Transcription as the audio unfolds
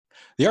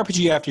The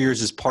RPG After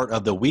Years is part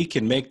of the We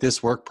Can Make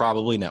This Work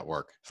Probably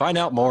Network. Find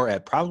out more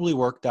at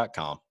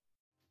probablywork.com.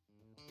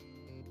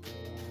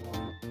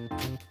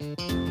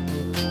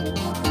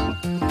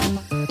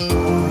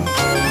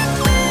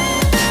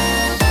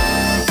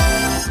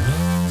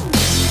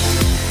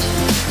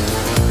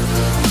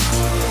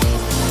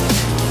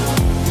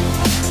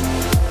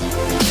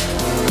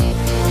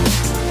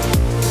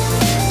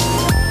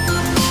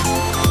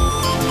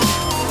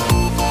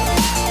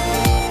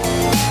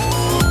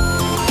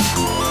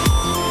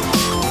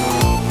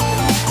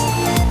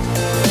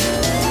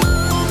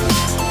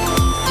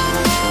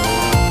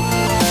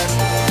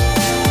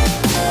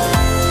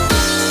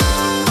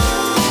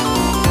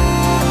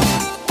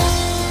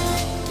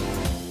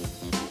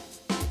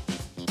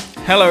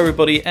 Hello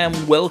everybody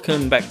and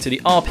welcome back to the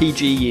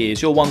RPG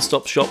Years, your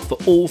one-stop shop for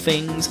all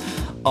things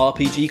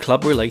RPG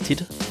Club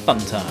related fun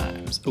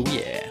times. Oh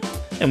yeah.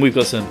 And we've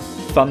got some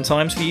fun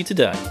times for you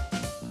today.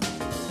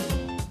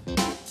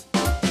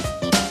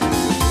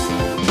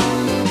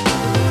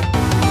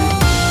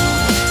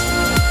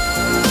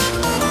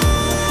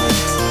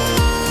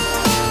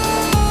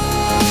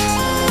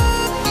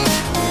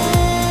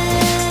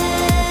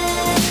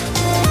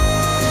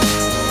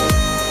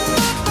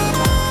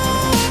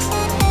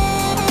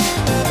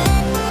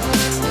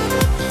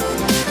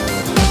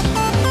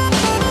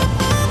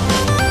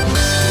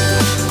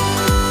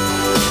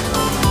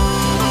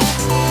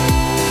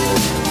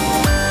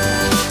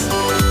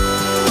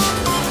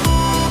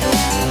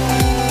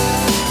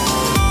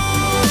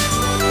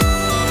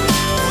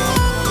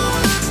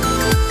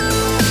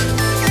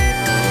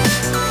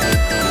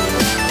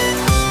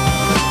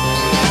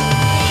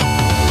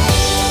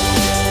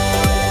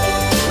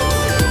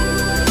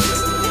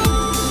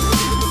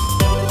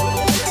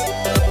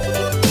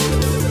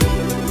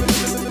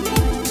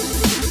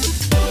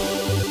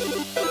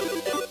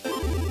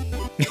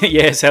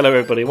 Yes, hello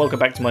everybody, welcome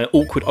back to my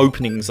awkward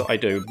openings that I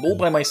do all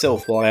by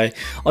myself while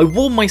I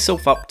warm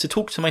myself up to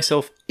talk to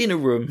myself in a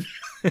room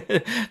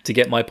to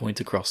get my point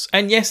across.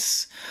 And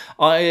yes,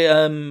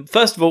 I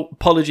first of all,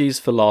 apologies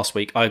for last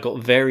week. I got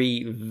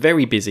very,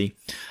 very busy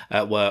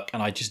at work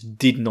and I just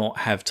did not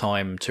have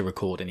time to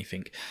record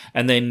anything.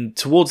 And then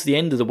towards the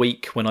end of the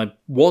week, when I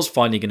was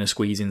finally going to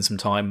squeeze in some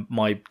time,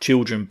 my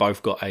children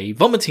both got a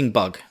vomiting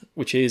bug,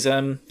 which is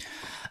a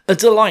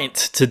delight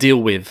to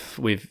deal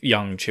with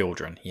young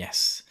children.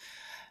 Yes.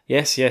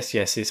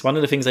 It's one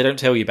of the things they don't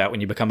tell you about when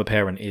you become a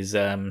parent is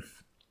all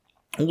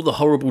the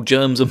horrible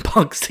germs and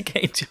bugs that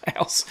get into your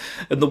house,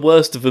 and the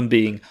worst of them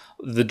being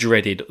the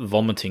dreaded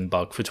vomiting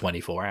bug for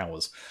 24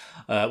 hours,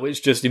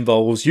 which just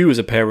involves you as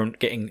a parent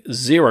getting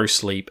zero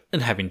sleep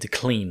and having to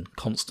clean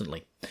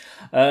constantly.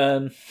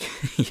 I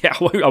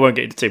won't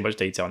get into too much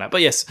detail on that, but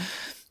yes,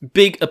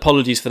 big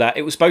apologies for that.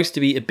 It was supposed to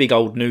be a big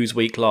old news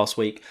week last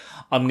week.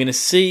 I'm going to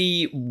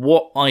see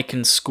what I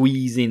can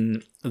squeeze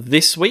in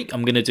this week.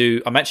 I'm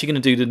actually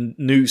going to do the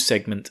news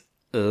segment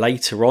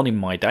later on in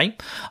my day.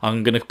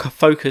 I'm going to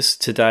focus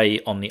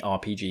today on the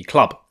RPG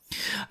Club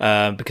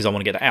because I want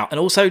to get it out. And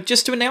also,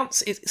 just to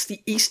announce, it's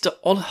the Easter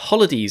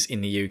holidays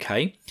in the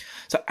UK.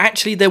 So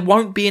actually, there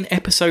won't be an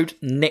episode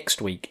next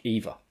week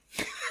either.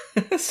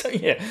 So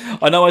yeah,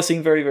 I know I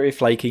seem very, very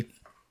flaky.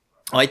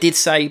 I did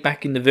say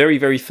back in the very,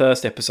 very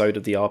first episode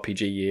of the RPG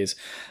Years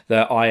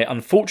that I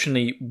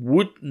unfortunately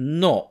would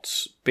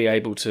not be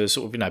able to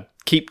sort of,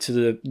 keep to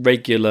the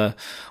regular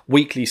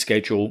weekly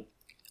schedule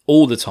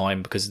all the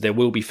time because there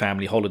will be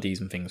family holidays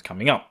and things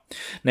coming up.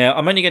 Now,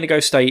 I'm only going to go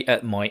stay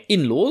at my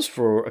in-laws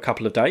for a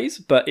couple of days,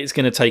 but it's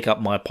going to take up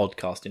my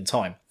podcasting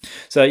time.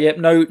 So yeah,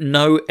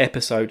 no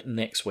episode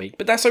next week,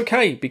 but that's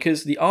okay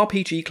because the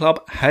RPG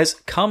Club has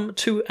come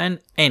to an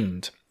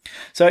end.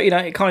 So,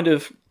 it kind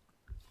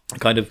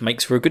of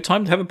makes for a good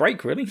time to have a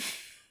break, really,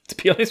 to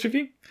be honest with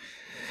you.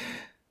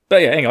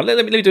 But yeah, hang on,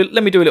 let me do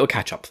a little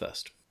catch up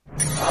first.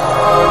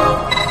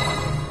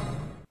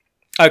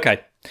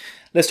 Okay,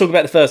 let's talk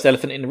about the first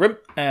elephant in the room,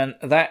 and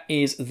that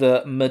is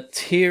the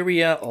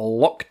materia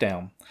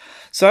lockdown.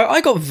 So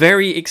I got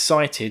very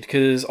excited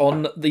because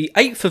on the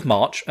 8th of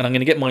March, and I'm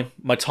going to get my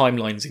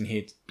timelines in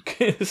here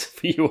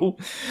for you all.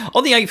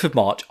 On the 8th of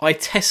March, I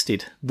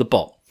tested the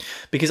bot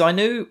because I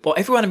knew,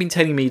 everyone had been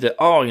telling me that,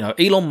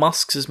 Elon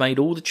Musk has made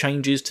all the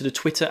changes to the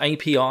Twitter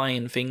API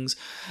and things.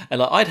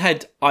 And I'd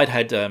had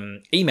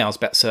emails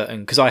about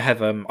certain, because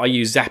I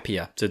use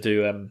Zapier to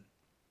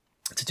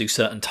do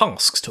certain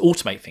tasks, to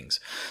automate things.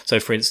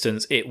 So, for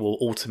instance, it will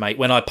automate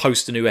when I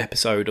post a new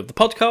episode of the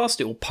podcast,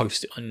 it will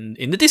post it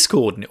in the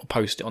Discord and it will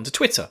post it onto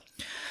Twitter.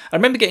 I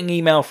remember getting an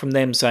email from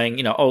them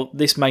saying,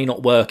 this may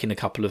not work in a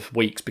couple of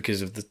weeks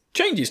because of the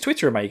changes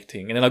Twitter are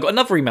making. And then I got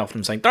another email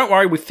from them saying, don't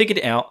worry, we've figured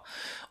it out.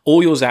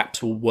 All your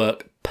zaps will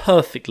work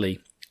perfectly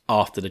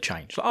after the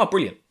change. Like,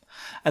 brilliant.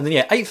 And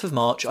then, 8th of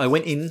March, I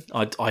went in,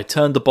 I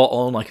turned the bot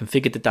on, I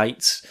configured the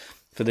dates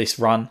for this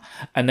run,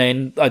 and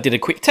then I did a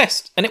quick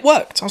test, and it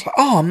worked. I was like,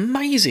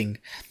 amazing.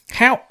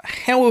 How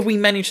have we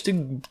managed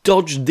to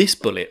dodge this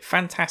bullet?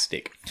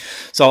 Fantastic.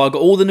 So I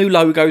got all the new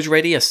logos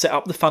ready. I set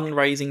up the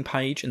fundraising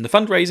page, and the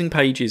fundraising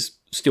page is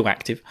still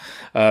active.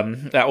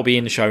 That will be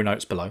in the show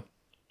notes below.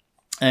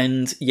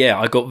 And yeah,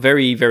 I got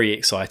very, very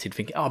excited,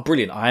 thinking, oh,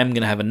 brilliant, I am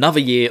going to have another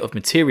year of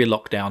Materia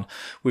lockdown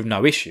with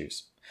no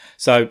issues.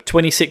 So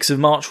 26th of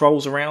March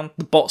rolls around,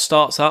 the bot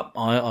starts up,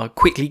 I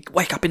quickly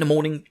wake up in the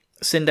morning,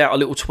 send out a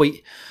little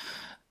tweet,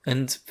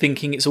 and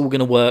thinking it's all going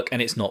to work,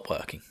 and it's not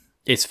working.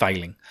 It's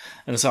failing.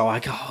 And so I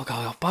go,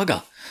 oh,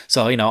 bugger.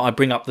 So, I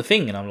bring up the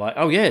thing, and I'm like,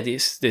 oh yeah,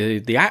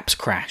 the app's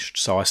crashed.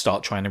 So I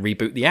start trying to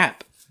reboot the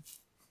app.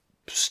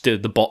 Still,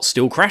 the bot's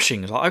still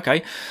crashing. It's like,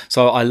 okay.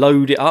 So I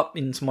load it up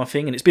into my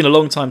thing, and it's been a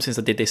long time since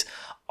I did this.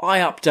 I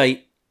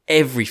update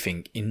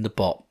everything in the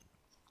bot,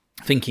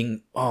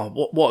 thinking, oh,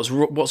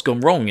 what's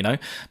gone wrong?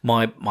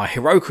 My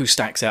Heroku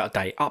stack's out of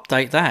date.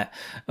 Update that.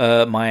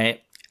 My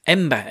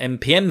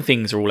MPM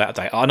things are all out of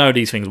date. I know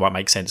these things won't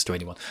make sense to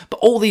anyone, but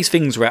all these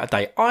things are out of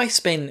date. I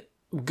spend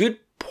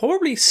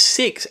probably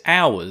 6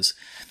 hours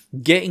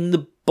getting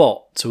the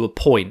bot to a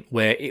point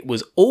where it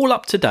was all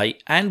up to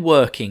date and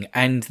working,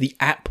 and the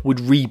app would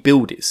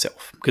rebuild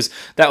itself, because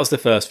that was the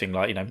first thing.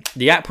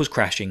 The app was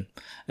crashing,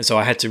 and so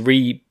I had to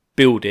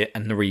rebuild it,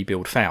 and the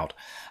rebuild failed.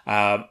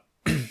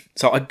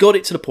 So I got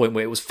it to the point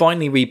where it was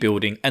finally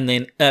rebuilding, and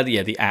then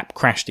the app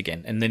crashed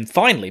again, and then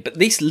finally, but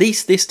at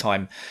least this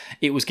time,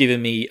 it was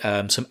giving me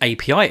some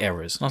API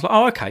errors, and I was like,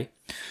 oh, okay.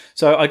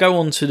 So I go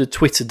on to the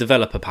Twitter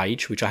developer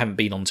page, which I haven't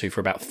been onto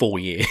for about 4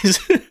 years,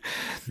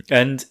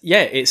 and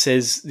yeah, it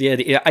says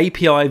the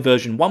API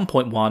version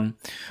 1.1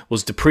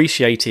 was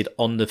depreciated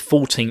on the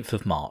 14th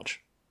of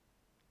March.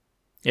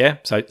 Yeah,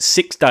 so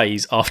 6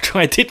 days after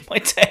I did my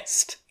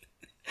test,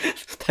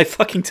 they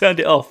fucking turned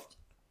it off.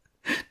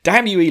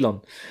 Damn you,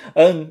 Elon.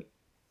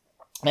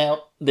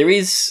 Now, there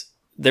is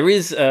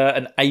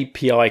an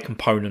API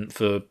component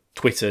for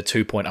Twitter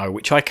 2.0,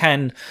 which I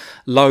can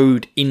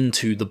load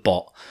into the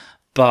bot,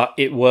 but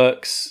it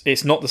works.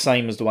 It's not the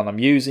same as the one I'm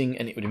using,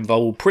 and it would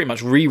involve pretty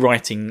much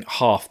rewriting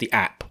half the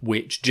app,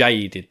 which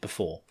Jay did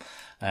before.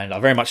 And I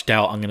very much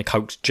doubt I'm going to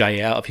coax Jay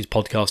out of his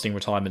podcasting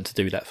retirement to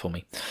do that for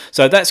me.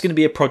 So that's going to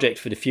be a project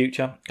for the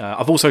future.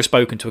 I've also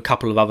spoken to a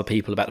couple of other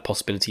people about the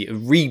possibility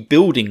of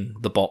rebuilding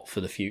the bot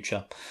for the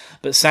future.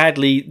 But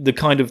sadly,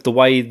 the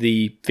way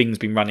the thing's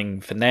been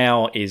running for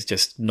now is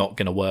just not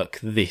going to work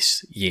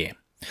this year.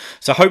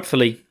 So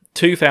hopefully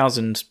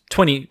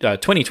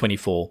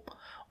 2024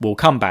 will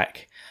come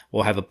back.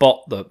 We'll have a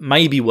bot that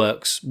maybe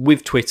works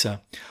with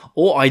Twitter,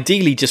 or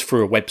ideally just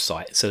through a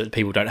website, so that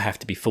people don't have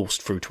to be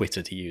forced through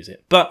Twitter to use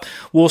it. But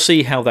we'll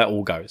see how that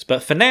all goes.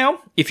 But for now,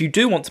 if you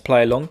do want to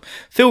play along,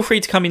 feel free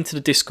to come into the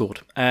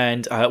Discord,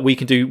 and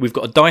we've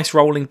got a dice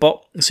rolling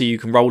bot, so you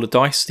can roll a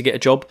dice to get a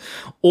job,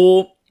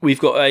 or we've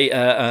got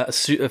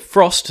a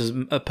Frost has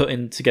put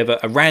in together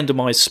a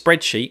randomised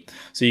spreadsheet,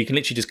 so you can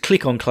literally just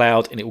click on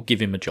Cloud and it will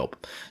give him a job.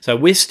 So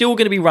we're still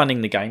going to be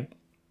running the game.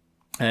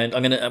 And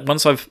I'm gonna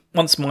once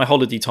my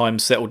holiday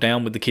time's settled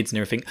down with the kids and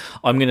everything,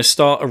 I'm gonna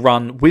start a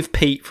run with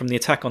Pete from the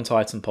Attack on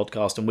Titan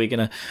podcast, and we're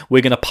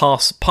gonna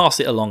pass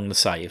it along the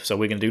save. So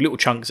we're gonna do little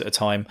chunks at a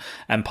time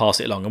and pass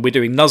it along, and we're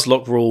doing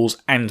Nuzlocke rules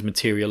and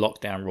Materia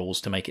lockdown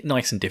rules to make it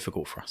nice and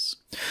difficult for us.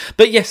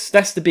 But yes,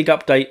 that's the big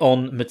update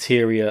on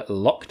Materia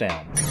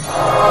lockdown.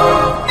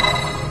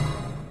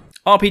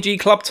 RPG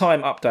Club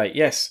Time update.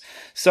 Yes.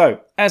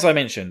 So as I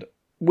mentioned,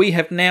 we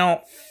have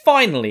now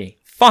finally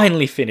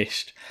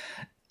finished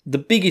the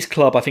biggest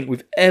club I think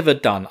we've ever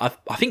done. I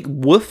think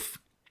Woof,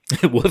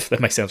 that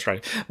may sound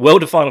strange,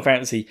 World of Final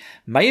Fantasy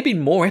may have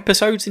been more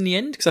episodes in the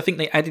end, because I think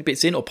they added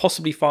bits in, or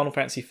possibly Final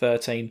Fantasy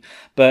 13.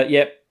 But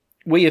yeah,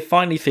 we have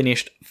finally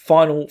finished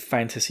Final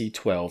Fantasy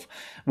 12,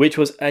 which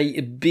was a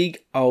big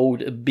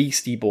old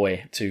beastie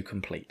boy to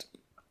complete.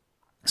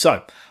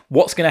 So,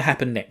 what's going to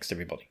happen next,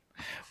 everybody?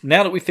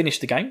 Now that we've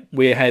finished the game,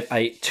 we have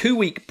a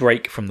 2-week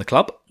break from the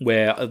club,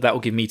 where that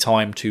will give me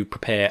time to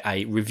prepare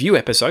a review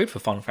episode for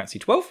Final Fantasy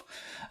 12.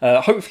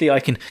 Hopefully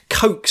I can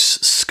coax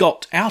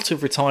Scott out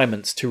of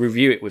retirement to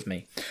review it with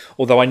me.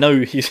 Although I know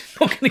he's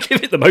not going to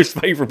give it the most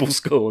favourable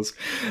scores.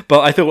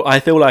 But I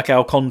feel like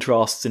our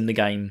contrasts in the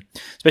game,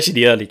 especially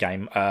the early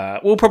game,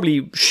 will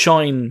probably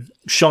shine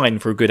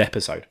for a good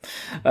episode.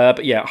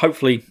 But yeah,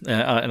 hopefully,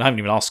 and I haven't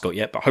even asked Scott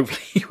yet, but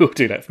hopefully he will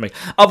do that for me.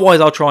 Otherwise,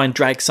 I'll try and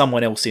drag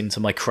someone else into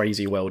my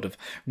crazy world of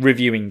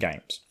reviewing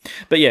games.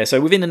 But yeah,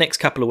 so within the next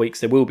couple of weeks,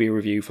 there will be a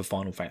review for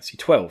Final Fantasy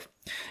 12.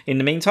 In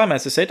the meantime,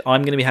 as I said,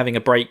 I'm going to be having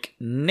a break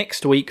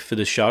next week for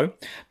the show,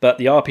 but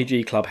the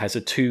RPG Club has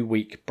a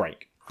 2-week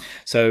break.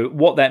 So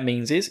what that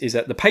means is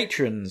that the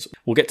patrons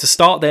will get to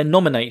start their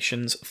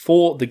nominations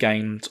for the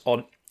games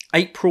on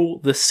April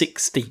the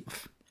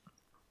 16th.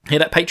 Hear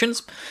that,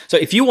 patrons? So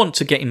if you want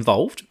to get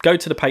involved, go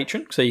to the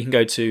Patreon. So you can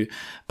go to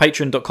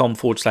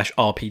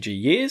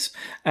patreon.com/RPGYears,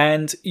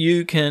 and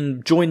you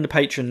can join the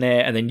Patreon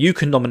there, and then you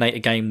can nominate a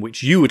game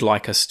which you would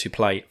like us to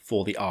play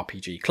for the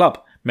RPG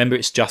Club. Remember,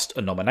 it's just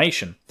a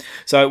nomination.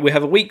 So we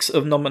have a week's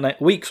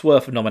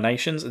worth of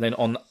nominations, and then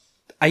on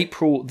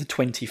April the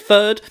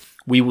 23rd,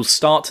 we will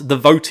start the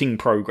voting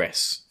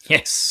progress.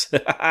 Yes.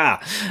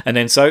 and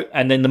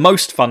then the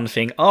most fun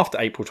thing after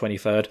April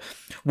 23rd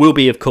will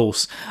be, of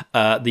course,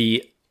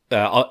 the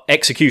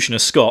Executioner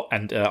Scott,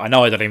 and I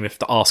know I don't even have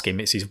to ask him,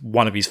 it's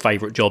one of his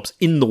favourite jobs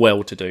in the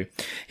world to do.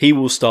 He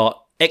will start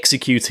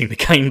executing the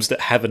games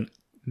that haven't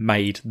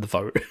made the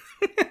vote.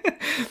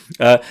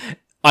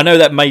 I know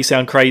that may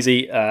sound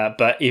crazy,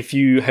 but if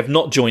you have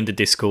not joined the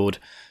Discord,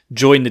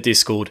 join the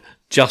Discord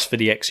just for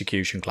the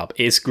Execution Club.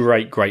 It's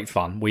great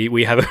fun.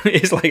 We have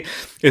it's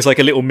like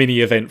a little mini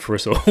event for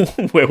us all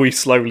where we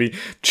slowly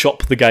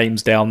chop the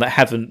games down that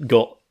haven't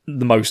got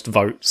the most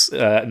votes,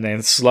 and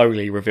then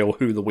slowly reveal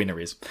who the winner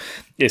is.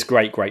 It's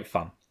great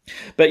fun.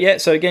 But yeah,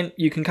 so again,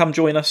 you can come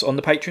join us on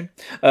the Patreon.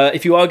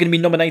 If you are going to be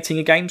nominating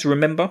a game,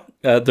 remember,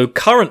 the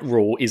current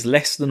rule is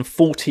less than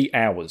 40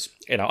 hours.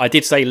 I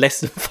did say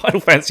less than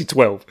Final Fantasy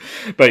 12.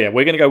 But yeah,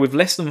 we're going to go with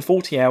less than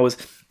 40 hours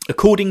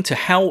according to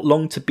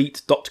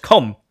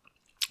howlongtobeat.com,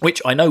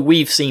 which I know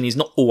we've seen is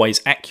not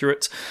always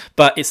accurate,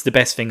 but it's the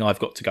best thing I've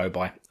got to go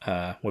by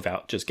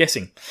without just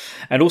guessing.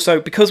 And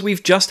also, because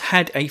we've just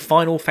had a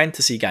Final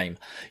Fantasy game,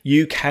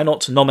 you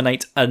cannot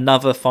nominate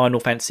another Final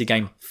Fantasy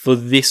game for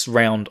this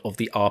round of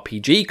the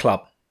RPG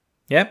Club.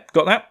 Yeah,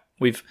 got that?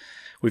 We've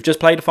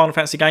just played a Final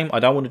Fantasy game. I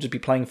don't want to just be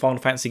playing Final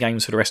Fantasy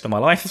games for the rest of my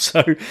life,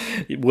 so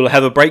we'll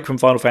have a break from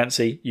Final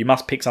Fantasy. You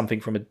must pick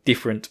something from a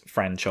different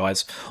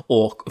franchise,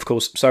 or, of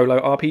course, solo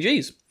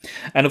RPGs.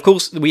 And, of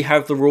course, we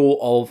have the rule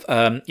of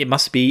it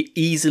must be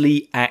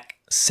easily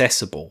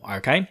accessible,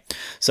 okay?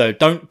 So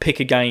don't pick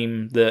a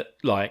game that,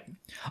 like...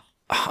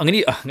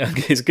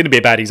 it's going to be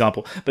a bad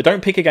example, but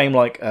don't pick a game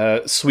like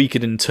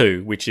Suikoden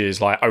 2, which is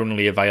like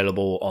only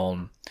available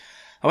on...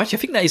 Oh, actually,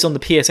 I think that is on the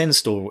PSN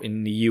store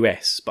in the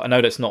US, but I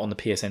know that's not on the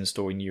PSN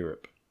store in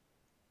Europe.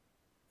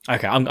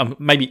 Okay,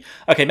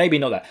 maybe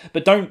not that,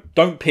 but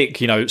don't pick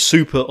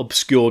super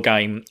obscure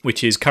game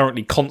which is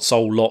currently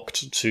console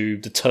locked to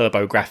the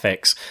Turbo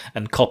graphics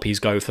and copies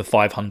go for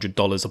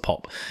 $500 a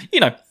pop.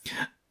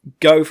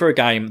 Go for a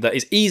game that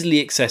is easily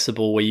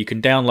accessible, where you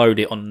can download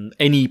it on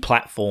any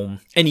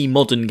platform, any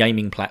modern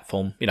gaming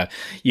platform.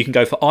 You can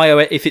go for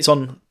iOS if it's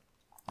on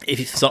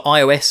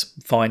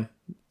iOS, fine.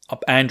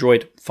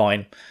 Android,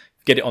 fine.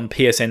 Get it on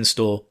PSN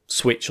store,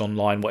 Switch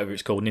Online, whatever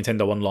it's called,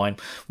 Nintendo Online,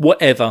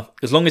 whatever.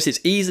 As long as it's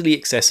easily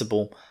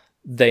accessible,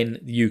 then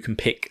you can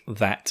pick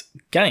that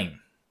game.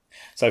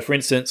 So, for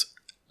instance,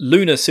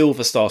 Lunar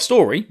Silver Star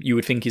Story, you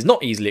would think is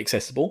not easily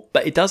accessible,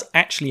 but it does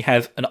actually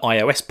have an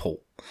iOS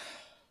port.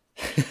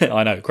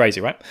 I know,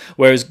 crazy, right?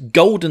 Whereas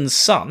Golden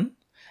Sun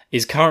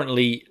is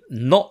currently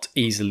not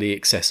easily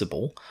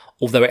accessible,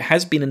 although it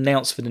has been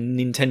announced for the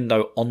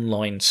Nintendo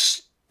Online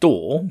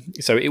Store,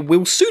 so it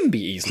will soon be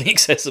easily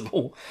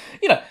accessible.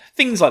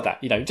 Things like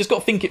that. Just got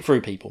to think it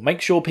through, people.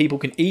 Make sure people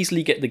can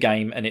easily get the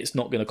game, and it's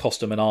not going to cost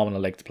them an arm and a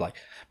leg to play.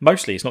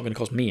 Mostly, it's not going to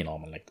cost me an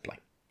arm and a leg to play.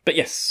 But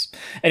yes.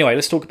 Anyway,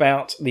 let's talk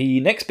about the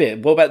next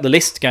bit. What about the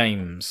list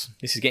games?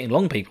 This is getting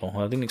long, people.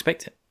 I didn't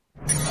expect it.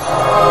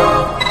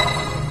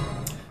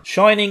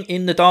 Shining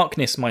in the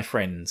Darkness, my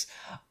friends.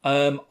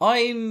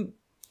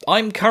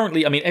 I'm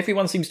currently...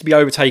 everyone seems to be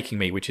overtaking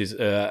me, which is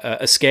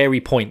a scary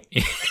point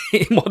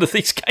in one of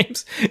these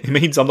games. It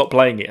means I'm not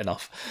playing it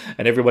enough,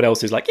 and everyone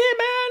else is like, "Yeah,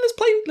 man,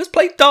 let's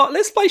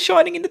play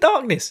Shining in the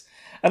Darkness."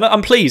 And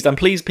I'm pleased.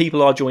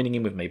 People are joining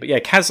in with me. But yeah,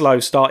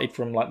 Caslow started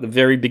from like the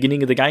very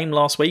beginning of the game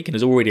last week and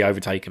has already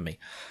overtaken me.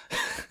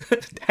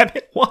 Damn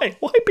it! Why,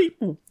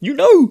 people? You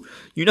know,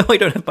 I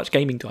don't have much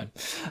gaming time.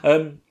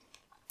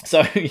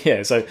 So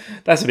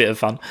that's a bit of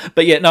fun.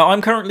 But yeah, no,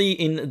 I'm currently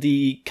in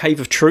the Cave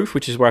of Truth,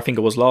 which is where I think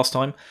I was last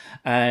time,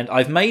 and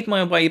I've made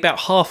my way about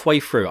halfway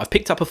through. I've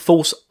picked up a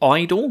false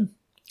idol,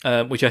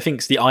 which I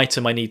think is the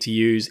item I need to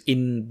use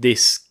in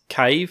this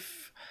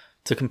cave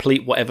to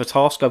complete whatever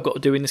task I've got to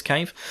do in this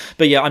cave.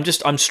 But yeah,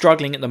 I'm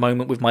struggling at the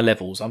moment with my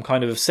levels. I'm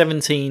kind of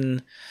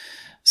 17,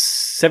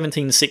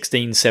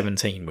 16,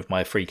 17 with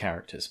my 3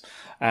 characters.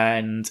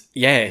 And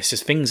yeah, it's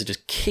just things are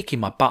just kicking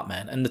my butt,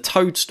 man. And the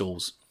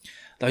toadstools...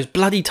 Those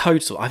bloody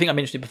toadstools, I think I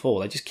mentioned it before,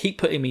 they just keep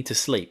putting me to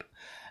sleep.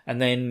 And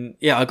then,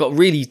 yeah, I got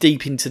really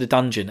deep into the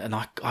dungeon and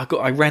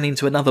I ran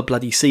into another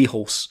bloody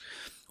seahorse,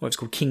 or it's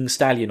called King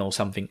Stallion or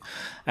something.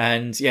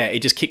 And yeah,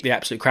 it just kicked the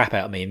absolute crap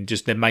out of me and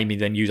just then made me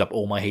then use up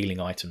all my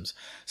healing items.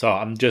 So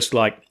I'm just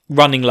like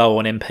running low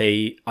on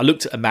MP. I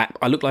looked at a map.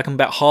 I look like I'm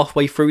about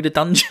halfway through the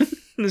dungeon.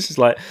 It's just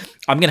like,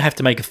 I'm going to have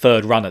to make a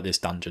third run at this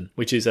dungeon,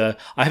 which is, I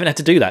haven't had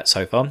to do that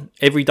so far.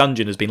 Every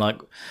dungeon has been like...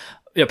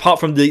 apart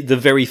from the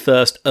very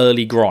first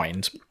early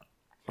grind,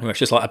 where it's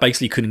just like I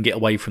basically couldn't get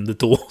away from the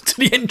door to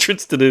the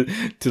entrance to the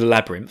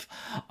labyrinth.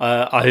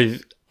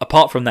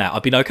 Apart from that,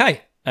 I've been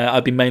okay.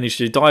 I've been managed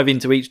to dive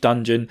into each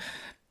dungeon,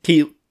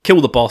 kill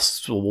the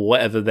boss or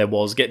whatever there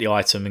was, get the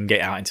item and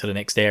get out into the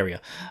next area.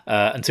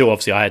 Until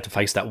obviously I had to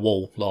face that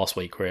wall last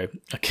week where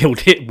I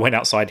killed it, went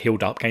outside,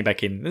 healed up, came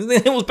back in, and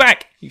it was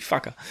back, you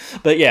fucker.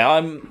 But yeah,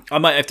 I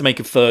might have to make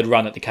a third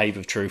run at the Cave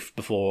of Truth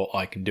before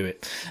I can do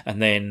it.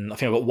 And then I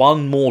think I've got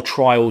one more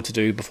trial to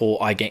do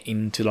before I get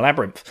into the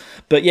labyrinth.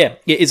 But yeah,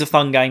 it is a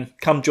fun game.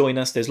 Come join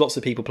us. There's lots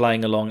of people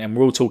playing along and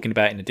we're all talking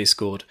about it in the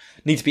Discord.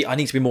 I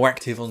need to be more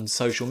active on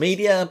social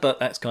media,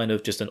 but that's kind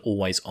of just an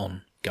always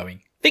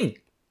ongoing thing.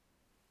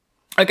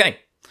 Okay,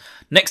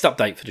 next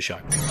update for the show.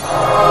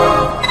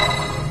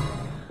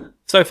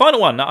 So, final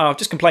one. I've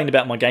just complained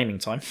about my gaming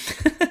time,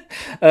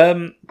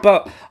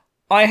 but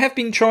I have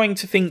been trying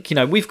to think.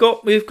 We've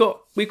got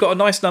a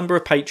nice number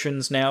of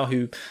patrons now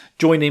who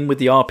join in with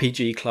the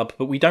RPG Club,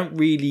 but we don't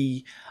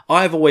really.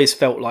 I've always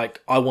felt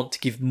like I want to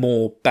give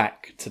more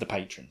back to the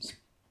patrons.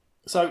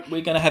 So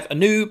we're going to have a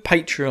new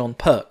Patreon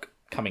perk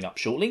coming up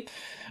shortly,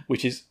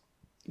 which is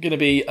going to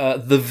be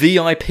the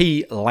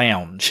VIP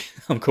Lounge,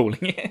 I'm calling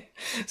it.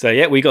 So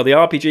yeah, we got the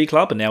RPG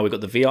Club and now we've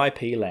got the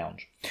VIP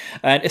Lounge.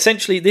 And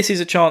essentially this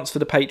is a chance for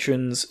the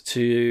patrons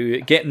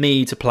to get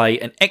me to play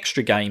an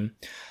extra game,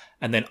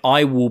 and then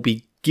I will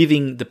be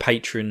giving the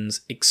patrons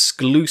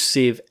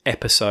exclusive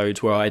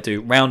episodes where I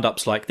do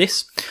roundups like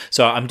this.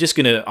 So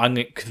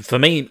for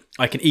me,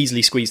 I can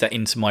easily squeeze that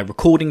into my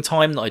recording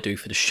time that I do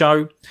for the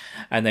show.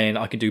 And then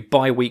I can do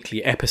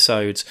bi-weekly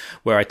episodes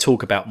where I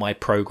talk about my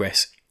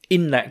progress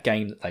in that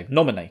game that they've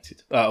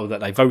nominated, or that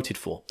they voted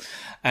for.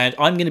 And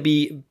I'm going to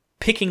be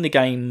picking the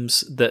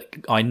games that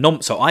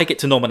so I get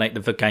to nominate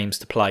the games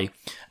to play,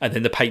 and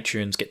then the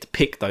patrons get to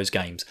pick those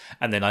games,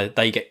 and then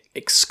they get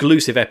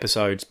exclusive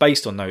episodes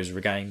based on those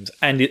games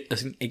and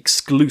an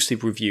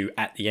exclusive review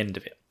at the end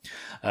of it.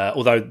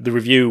 Although the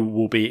review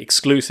will be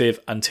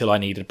exclusive until I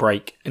need a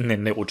break, and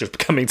then it will just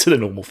come into the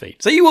normal feed.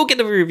 So you will get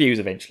the reviews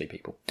eventually,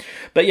 people.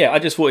 But yeah, I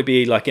just thought it'd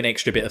be like an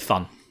extra bit of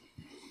fun.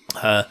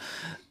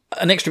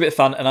 And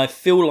I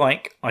feel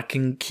like I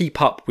can keep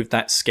up with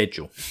that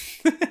schedule.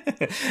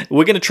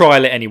 We're going to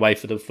trial it anyway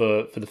for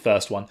the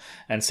first one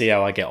and see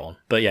how I get on.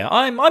 But yeah,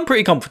 I'm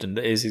pretty confident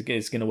that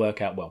it's going to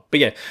work out well. But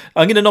yeah,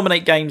 I'm going to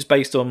nominate games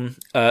based on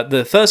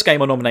the first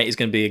game I nominate is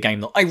going to be a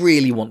game that I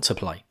really want to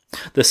play.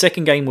 The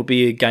second game will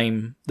be a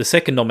game. The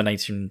second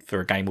nomination for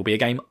a game will be a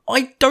game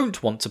I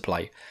don't want to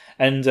play.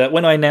 And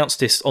when I announced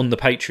this on the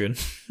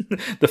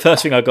Patreon, the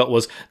first thing I got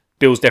was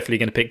Bill's definitely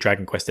going to pick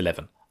Dragon Quest XI.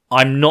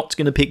 I'm not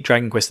going to pick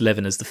Dragon Quest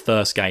XI as the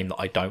first game that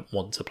I don't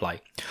want to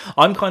play.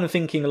 I'm kind of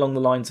thinking along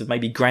the lines of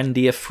maybe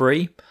Grandia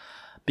 3,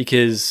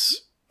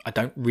 because I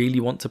don't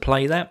really want to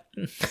play that.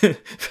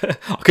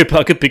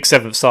 I could pick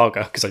Seventh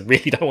Saga, because I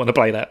really don't want to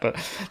play that, but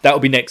that will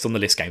be next on the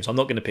list game, so I'm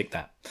not going to pick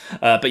that.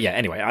 But yeah,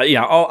 anyway,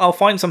 I'll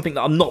find something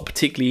that I'm not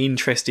particularly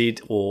interested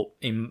or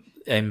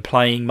in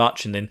playing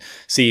much, and then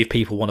see if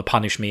people want to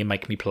punish me and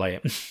make me play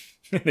it.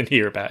 And then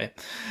hear about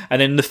it. And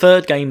then the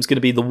third game is going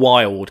to be the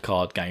wild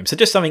card game. So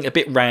just something a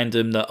bit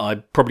random that I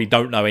probably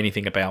don't know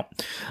anything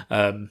about.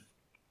 And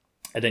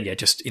then, yeah,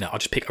 just, I'll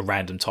just pick a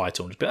random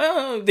title and just be,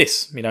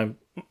 this,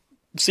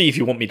 see if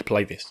you want me to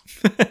play this.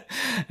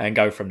 And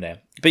go from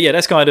there. But yeah,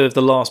 that's kind of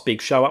the last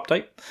big show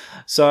update.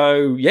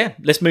 So yeah,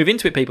 let's move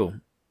into it, people.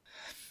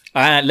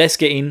 Let's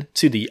get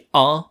into the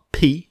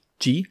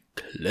RPG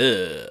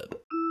Club.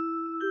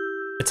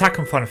 Attack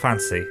on Final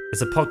Fantasy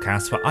is a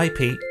podcast where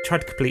IP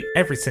tried to complete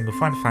every single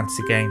Final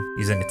Fantasy game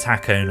using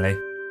attack only.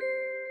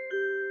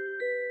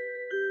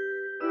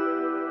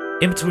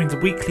 In between the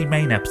weekly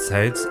main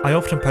episodes, I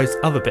often post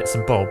other bits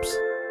and bobs,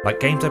 like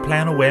games I play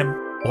on a whim,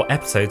 or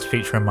episodes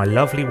featuring my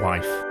lovely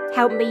wife.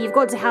 Help me, you've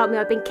got to help me,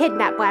 I've been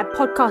kidnapped by a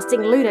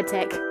podcasting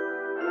lunatic.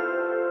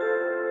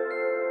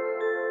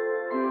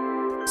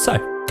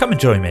 So, come and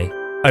join me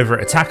over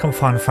at Attack on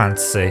Final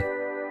Fantasy,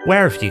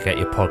 wherever you get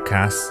your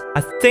podcasts. I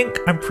think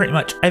I'm pretty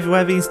much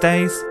everywhere these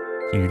days.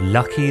 You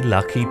lucky,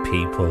 lucky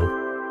people.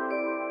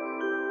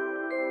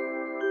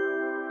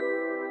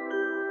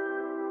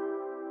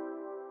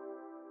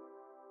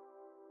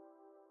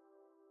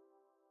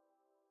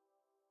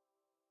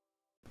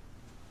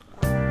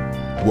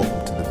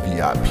 Welcome to the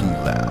VIP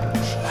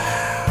Lounge.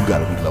 You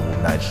gotta be level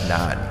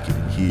 99 to get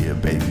in here,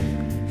 baby.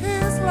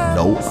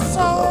 No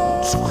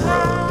underlevel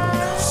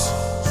scrubs.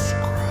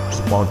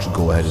 So why don't you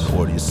go ahead and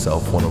order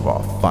yourself one of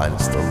our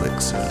finest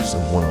elixirs,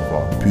 and one of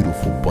our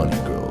beautiful bunny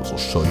girls will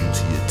show you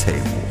to your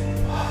table.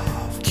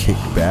 Kick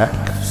back,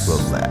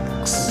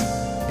 relax.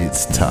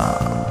 It's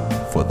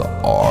time for the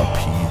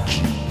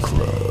RPG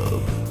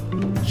Club.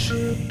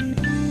 Jeez,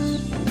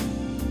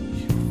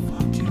 you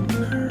fucking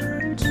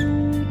nerds.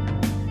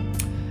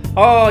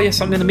 Oh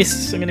yes, I'm gonna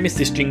miss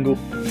this jingle.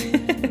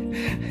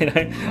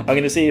 I'm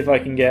gonna see if I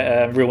can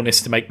get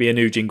Realness to make me a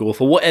new jingle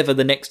for whatever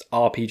the next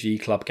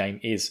RPG Club game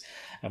is,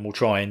 and we'll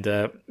try and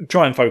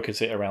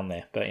focus it around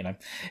there. But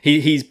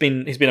he's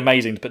been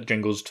amazing to put the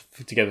jingles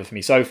together for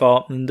me so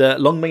far, and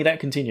long may that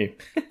continue.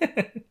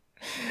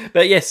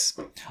 But yes,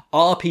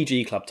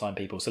 RPG Club time,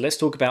 people. So let's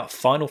talk about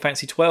Final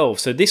Fantasy XII.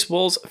 So this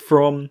was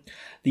from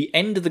the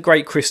end of the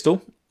Great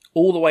Crystal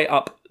all the way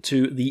up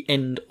to the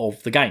end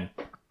of the game.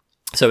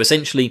 So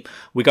essentially,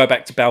 we go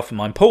back to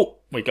Balfamine Port.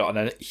 We got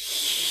a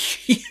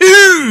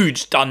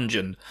huge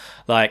dungeon.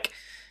 Like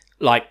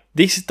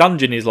this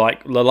dungeon is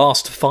like the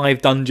last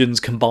 5 dungeons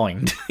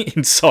combined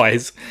in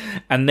size.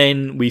 And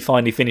then we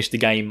finally finish the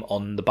game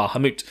on the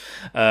Bahamut,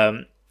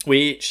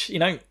 which,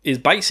 is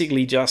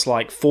basically just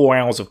like 4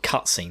 hours of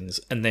cutscenes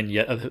and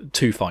then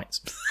 2 fights.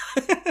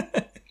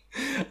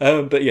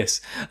 But yes,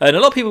 and a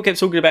lot of people kept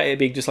talking about it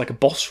being just like a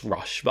boss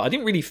rush, but I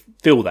didn't really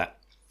feel that.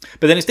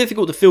 But then it's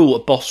difficult to feel a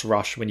boss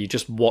rush when you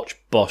just watch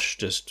Bosch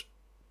just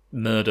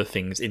murder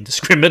things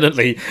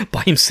indiscriminately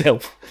by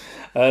himself.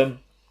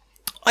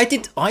 I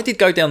did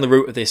go down the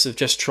route of this of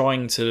just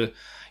trying to,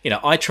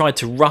 I tried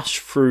to rush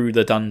through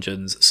the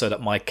dungeons so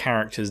that my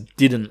characters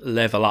didn't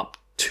level up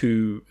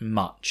too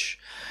much,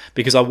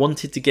 because I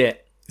wanted to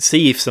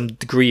see if some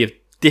degree of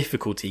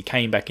difficulty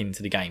came back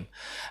into the game.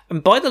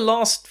 And by the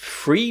last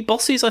 3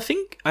 bosses, I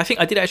think I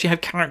did actually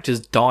have characters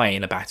die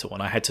in a battle,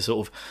 and I had to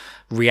sort of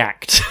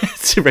react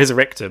to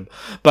resurrect them.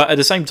 But at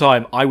the same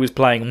time, I was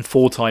playing on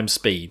 4 times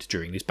speed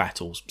during these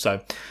battles,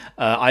 so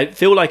I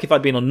feel like if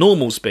I'd been on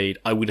normal speed,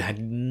 I would have had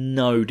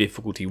no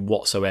difficulty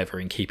whatsoever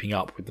in keeping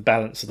up with the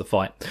balance of the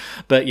fight.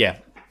 But yeah,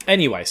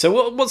 anyway,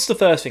 so what's the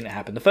first thing that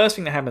happened? The first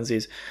thing that happens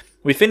is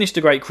we finished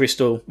the Great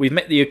Crystal, we've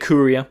met the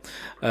Akuria,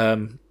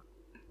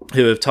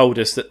 who have told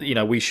us that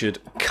we should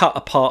cut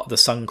a part of the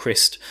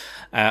Suncrest.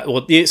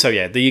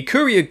 The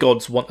Akuria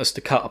gods want us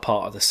to cut a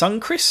part of the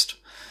Suncrest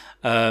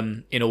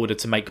in order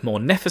to make more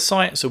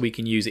Nephesite, so we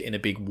can use it in a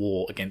big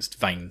war against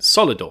Vayne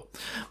Solidor.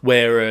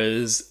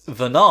 Whereas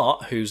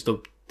Vanart, who's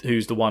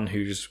the one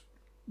who's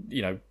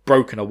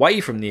broken away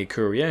from the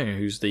Akuria,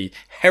 who's the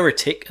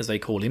heretic as they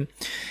call him,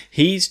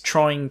 he's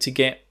trying to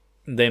get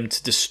them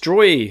to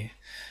destroy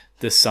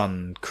the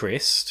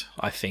Suncrest,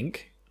 I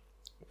think,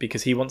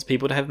 because he wants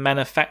people to have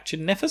manufactured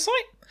Nephesite?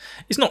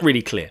 It's not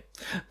really clear.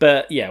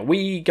 But yeah,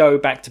 we go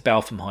back to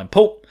Balfamheim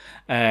Port,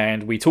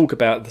 and we talk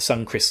about the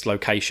Suncrest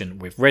location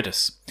with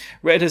Redus.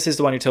 Redus is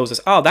the one who tells us,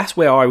 that's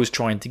where I was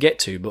trying to get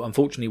to, but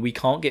unfortunately we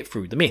can't get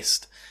through the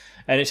mist.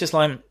 And it's just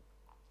like,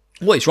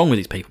 what is wrong with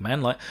these people,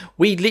 man? Like,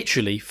 we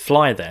literally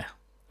fly there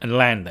and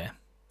land there.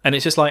 And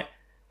it's just like,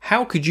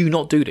 how could you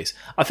not do this?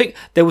 I think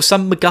there was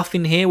some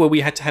MacGuffin here where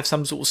we had to have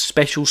some sort of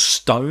special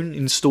stone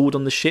installed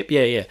on the ship.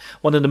 Yeah.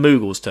 One of the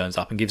Moogles turns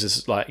up and gives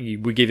us, we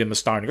give him a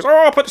stone. He goes,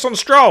 I'll put this on the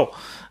straw.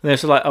 And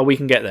it's like, we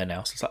can get there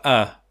now. So it's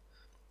like,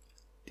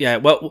 yeah,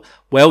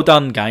 well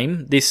done,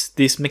 game.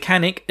 This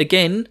mechanic,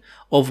 again,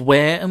 of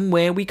where and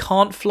where we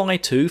can't fly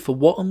to for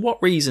what and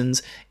what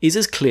reasons is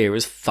as clear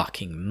as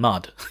fucking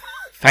mud.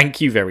 Thank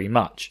you very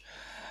much.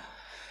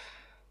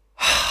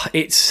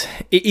 It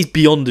is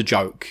beyond a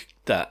joke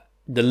that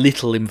the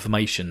little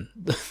information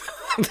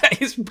that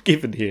is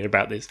given here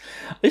about this.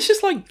 It's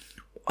just like,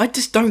 I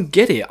just don't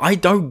get it. I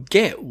don't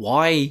get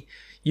why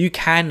you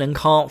can and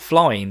can't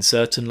fly in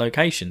certain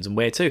locations and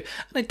where to. And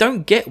I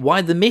don't get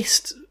why the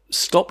mist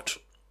stopped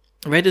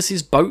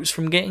Redus's boats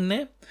from getting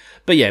there.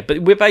 But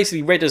we're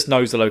basically, Redus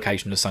knows the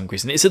location of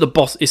Suncrest, and it's at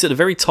the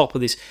very top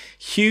of this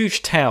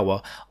huge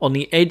tower on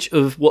the edge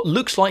of what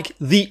looks like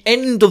the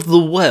end of the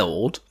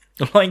world.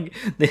 Like,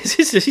 there's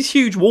this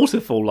huge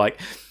waterfall,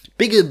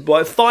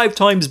 bigger, 5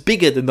 times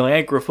bigger than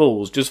Niagara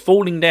Falls, just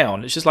falling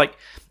down. It's just like,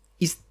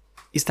 is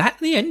that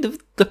the end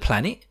of the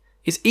planet?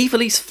 Is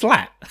Evilise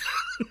flat?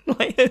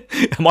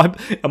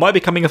 Am I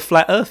becoming a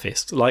flat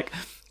earthist?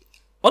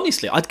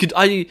 Honestly, I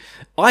the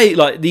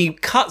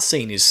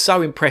cutscene is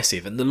so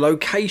impressive, and the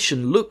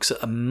location looks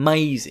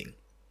amazing,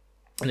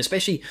 and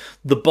especially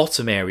the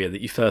bottom area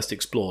that you first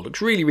explore looks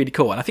really, really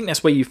cool. And I think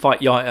that's where you fight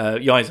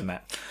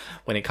Yzermat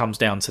when it comes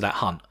down to that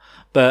hunt.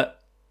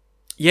 But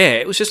yeah,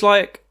 it was just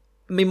like,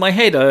 in my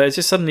head, I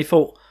just suddenly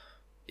thought,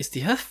 is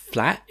the Earth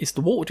flat? Is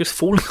the water just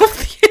falling off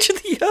the edge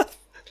of the Earth?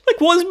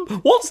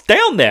 What's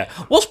down there?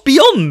 What's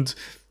beyond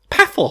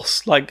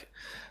Paphos?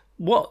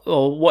 What,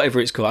 or whatever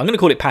it's called. I'm going to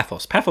call it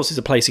Paphos. Paphos is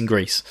a place in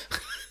Greece.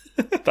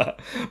 but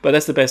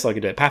that's the best I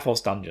could do.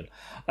 Paphos dungeon.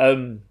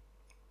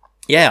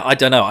 Yeah, I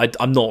don't know.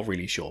 I'm not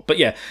really sure. But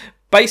yeah,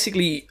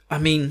 basically, I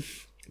mean,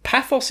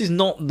 Paphos is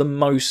not the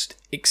most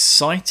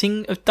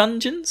exciting of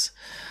dungeons,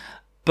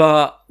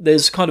 but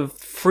there's kind of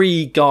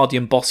 3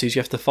 guardian bosses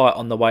you have to fight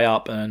on the way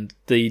up, and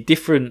the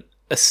different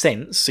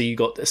ascents. So you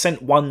got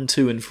ascent 1,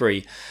 2, and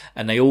 3,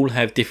 and they all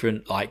have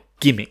different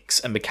gimmicks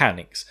and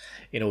mechanics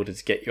in order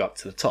to get you up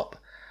to the top.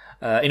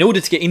 In order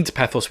to get into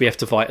Paphos, we have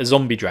to fight a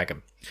zombie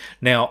dragon.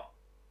 Now,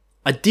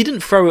 I didn't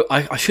throw.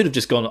 I should have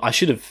just gone. I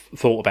should have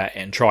thought about it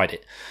and tried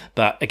it.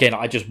 But again,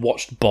 I just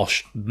watched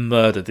Bosch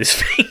murder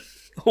this thing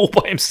all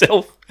by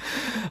himself.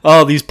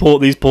 Oh, these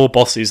poor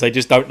bosses. They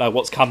just don't know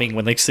what's coming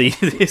when they see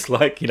this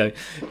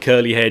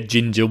curly-haired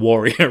ginger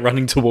warrior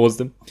running towards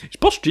them. Is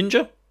Bosch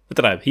ginger? I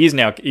don't know. He is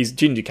now. He's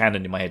ginger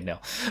canon in my head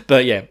now.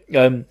 But yeah.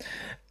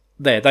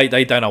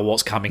 They don't know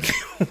what's coming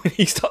when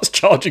he starts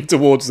charging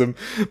towards them,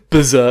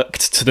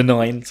 berserked to the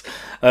 9s.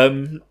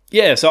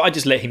 So I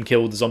just let him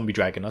kill the zombie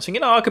dragon. I was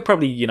thinking, I could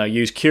probably,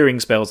 use curing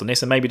spells on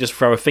this and maybe just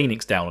throw a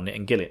phoenix down on it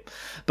and kill it.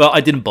 But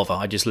I didn't bother.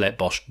 I just let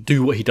Bosch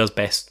do what he does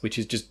best, which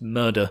is just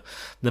murder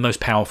the most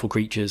powerful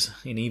creatures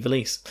in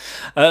Evilise.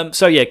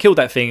 Kill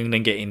that thing and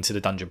then get into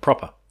the dungeon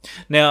proper.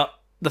 Now,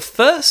 the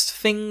first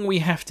thing we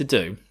have to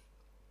do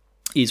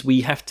is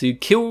we have to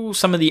kill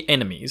some of the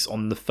enemies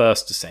on the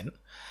first descent,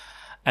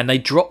 and they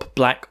drop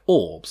black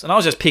orbs. And I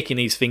was just picking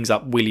these things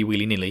up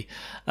willy-nilly.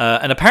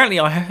 And apparently,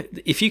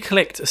 if you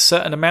collect a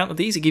certain amount of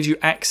these, it gives you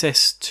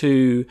access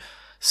to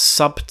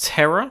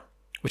Subterra,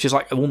 which is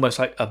like almost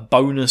like a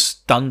bonus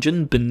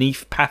dungeon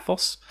beneath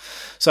Paphos.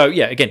 So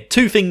yeah, again,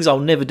 2 things I'll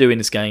never do in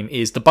this game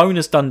is the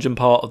bonus dungeon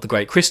part of the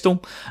Great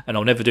Crystal, and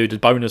I'll never do the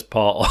bonus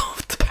part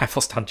of the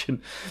Paphos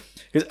dungeon.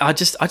 Because I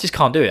just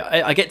can't do it.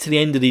 I get to the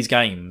end of these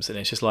games and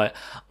it's just like,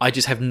 I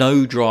just have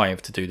no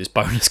drive to do this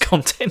bonus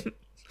content.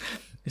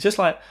 It's just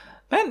like,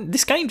 man,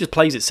 this game just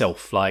plays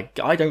itself.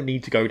 Like, I don't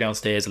need to go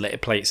downstairs and let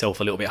it play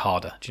itself a little bit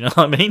harder. Do you know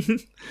what I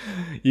mean?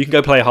 You can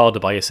go play harder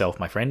by yourself,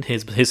 my friend.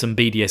 Here's some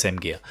BDSM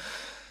gear.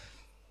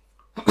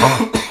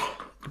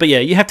 But yeah,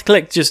 you have to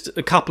collect just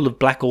a couple of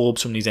black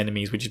orbs from these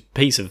enemies, which is a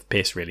piece of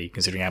piss, really,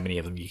 considering how many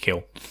of them you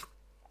kill.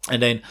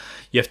 And then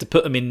you have to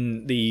put them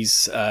in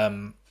these...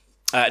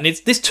 and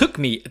this took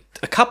me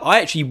a couple.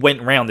 I actually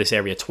went around this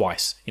area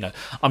twice. You know,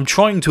 I'm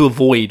trying to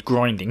avoid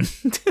grinding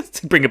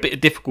to bring a bit of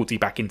difficulty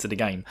back into the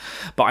game.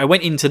 But I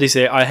went into this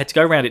area. I had to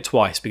go around it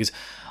twice because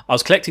I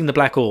was collecting the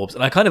black orbs,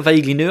 and I kind of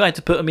vaguely knew I had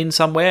to put them in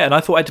somewhere. And I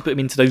thought I had to put them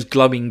into those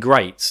glowing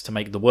grates to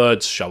make the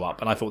words show up.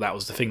 And I thought that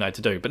was the thing I had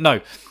to do. But no,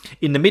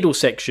 in the middle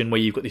section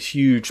where you've got this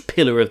huge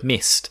pillar of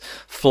mist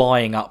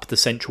flying up the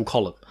central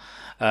column,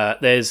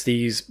 there's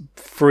these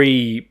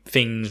 3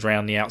 things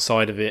around the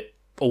outside of it.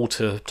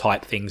 Altar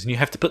type things, and you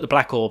have to put the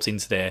black orbs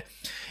into there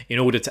in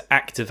order to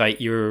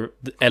activate your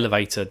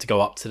elevator to go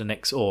up to the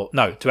next, to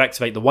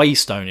activate the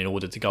waystone in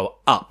order to go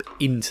up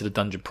into the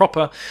dungeon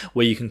proper,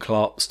 where you can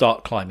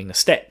start climbing the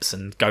steps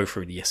and go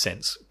through the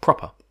ascents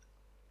proper.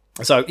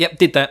 So, yep,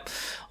 did that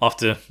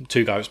after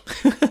 2 goes.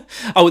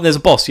 Oh, and there's a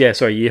boss. Yeah,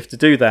 sorry, you have to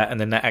do that,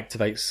 and then that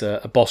activates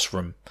a boss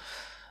room.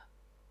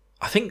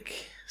 I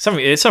think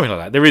something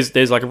like that.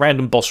 There's like a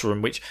random boss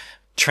room which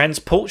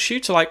transports you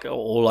to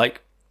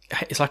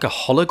it's like a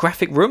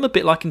holographic room, a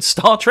bit like in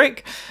Star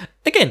Trek.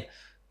 Again,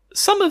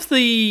 some of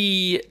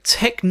the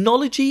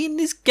technology in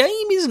this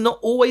game is not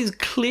always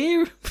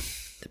clear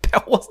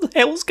about what the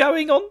hell's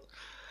going on.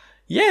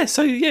 Yeah,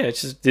 so yeah,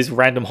 it's just these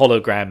random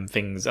hologram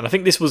things. And I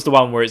think this was the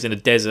one where it's in a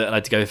desert and I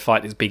had to go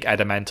fight this big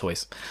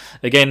adamantoise.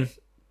 Again,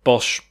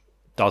 Bosch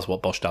does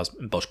what Bosch does,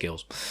 and Bosch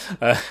kills.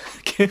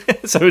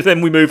 So then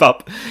we move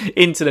up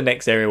into the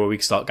next area where we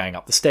can start going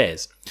up the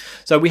stairs.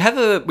 So we have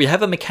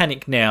a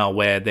mechanic now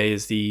where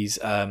there's these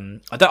I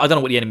don't know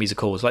what the enemies are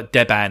called. It's like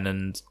Deban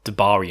and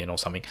Debarian or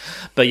something.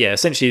 But yeah,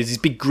 essentially there's these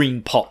big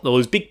green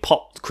those big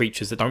pot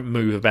creatures that don't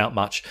move about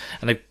much,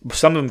 and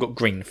some of them got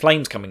green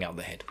flames coming out of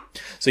their head.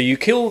 So you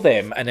kill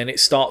them, and then it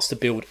starts to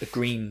build a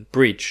green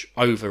bridge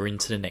over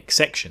into the next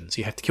section. So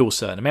you have to kill a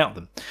certain amount of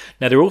them.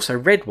 Now there are also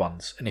red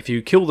ones, and if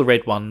you kill the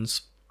red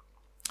ones,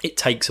 it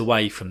takes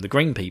away from the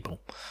green people.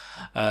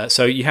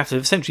 So you have to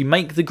essentially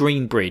make the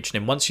green bridge,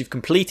 and then once you've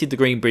completed the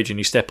green bridge and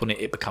you step on it,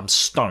 it becomes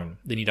stone.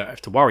 Then you don't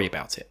have to worry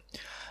about it.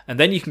 And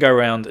then you can go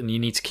around and you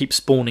need to keep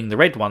spawning the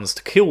red ones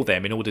to kill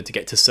them in order to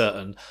get to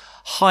certain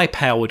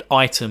high-powered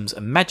items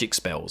and magic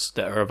spells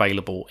that are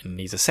available in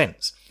these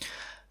ascents.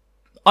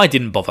 I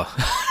didn't bother.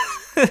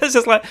 It's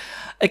just like,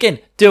 again,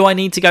 do I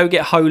need to go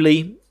get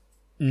holy?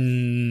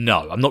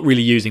 No, I'm not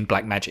really using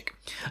black magic.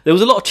 There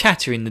was a lot of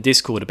chatter in the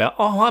Discord about,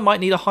 I might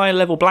need a higher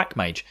level black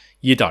mage.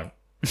 You don't.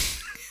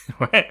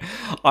 Right?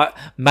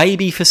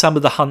 Maybe for some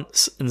of the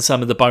hunts and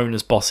some of the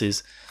bonus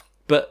bosses,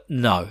 but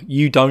no,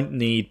 you don't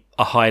need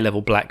a high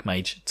level black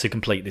mage to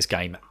complete this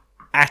game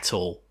at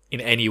all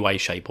in any way,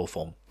 shape or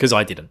form, because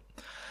I didn't.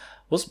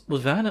 Was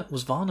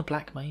Varn a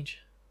black mage?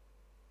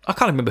 I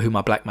can't remember who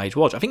my black mage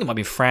was. I think it might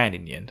be Fran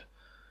in the end.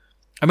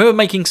 I remember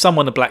making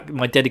someone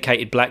my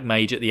dedicated black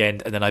mage at the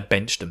end, and then I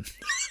benched him.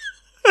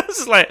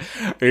 It's like,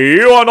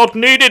 you are not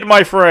needed,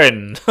 my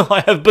friend.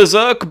 I have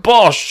Berserk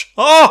Bosch.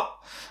 Oh!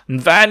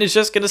 And Van is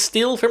just going to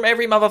steal from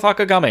every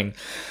motherfucker coming.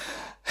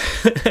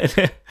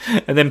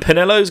 And then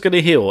Penello's going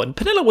to heal. And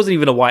Penello wasn't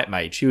even a white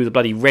mage. She was a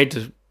bloody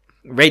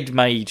red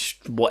mage,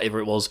 whatever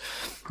it was.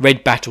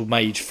 Red battle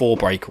mage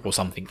 4-breaker or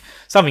something.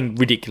 Something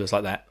ridiculous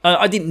like that.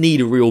 I didn't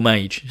need a real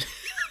mage.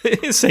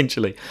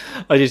 Essentially.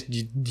 I just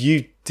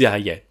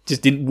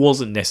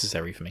wasn't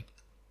necessary for me.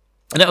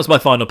 And that was my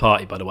final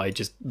party, by the way.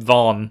 Just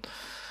Varn.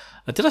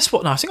 Did I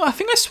swap? No, I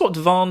think I swapped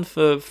Varn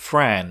for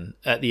Fran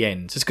at the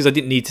end, just because I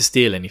didn't need to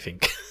steal anything.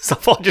 So I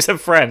thought I'd just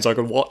have Fran so I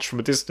could watch from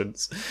a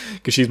distance,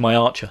 because she's my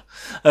archer.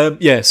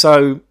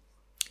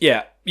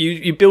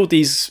 You build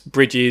these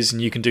bridges,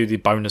 and you can do the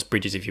bonus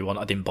bridges if you want.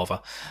 I didn't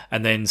bother.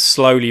 And then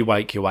slowly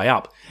wake your way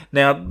up.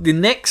 Now, the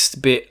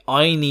next bit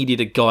I needed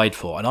a guide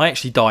for, and I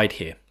actually died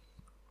here.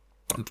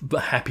 I'm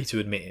happy to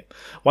admit it.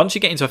 Once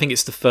you get into, I think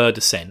it's the 3rd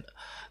ascent,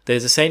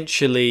 there's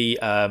essentially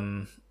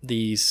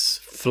these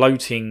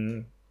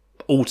floating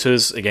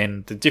altars,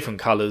 again, the different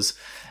colours,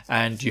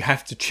 and you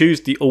have to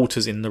choose the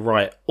altars in the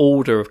right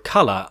order of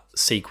colour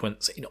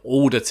sequence in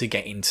order to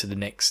get into the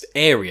next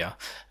area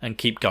and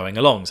keep going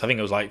along. So I think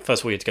it was like,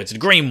 first of all you had to go to the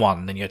green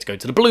one, then you had to go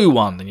to the blue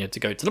one, then you had to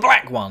go to the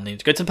black one, then you had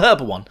to go to the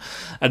purple one,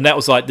 and that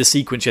was like the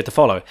sequence you had to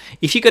follow.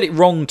 If you got it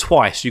wrong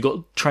twice, you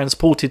got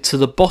transported to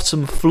the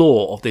bottom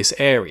floor of this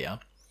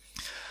area,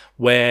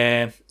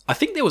 where I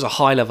think there was a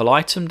high level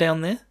item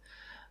down there.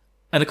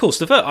 And of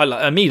course,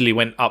 I immediately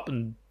went up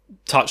and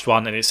touched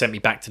one and it sent me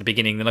back to the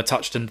beginning. Then I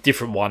touched a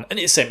different one and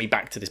it sent me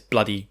back to this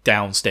bloody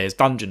downstairs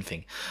dungeon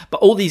thing.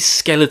 But all these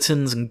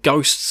skeletons and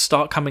ghosts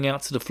start coming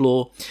out to the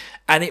floor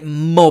and it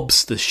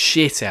mobs the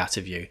shit out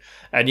of you.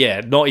 And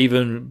yeah, not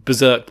even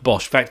berserked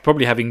Bosch. In fact,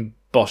 probably having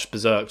Bosch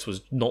berserked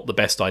was not the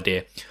best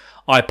idea.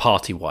 I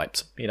party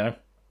wiped, you know.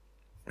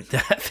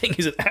 That thing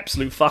is an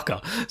absolute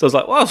fucker. So I was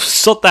like, well,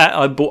 sod that.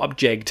 I brought up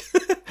Jegged.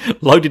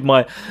 loaded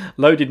my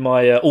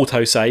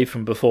autosave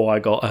from before I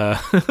got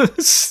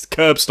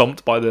curb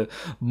stomped by the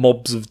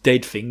mobs of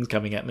dead things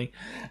coming at me.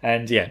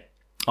 And yeah,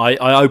 I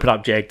opened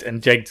up Jegged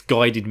and Jegged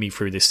guided me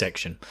through this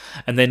section.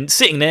 And then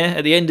sitting there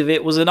at the end of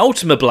it was an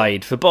Ultima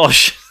Blade for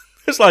Bosch.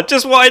 It's like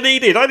just what I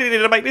needed. I needed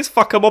to make this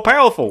fucker more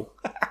powerful.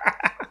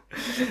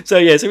 So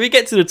yeah, so we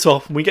get to the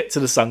top and we get to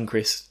the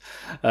Suncrist.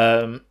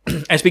 And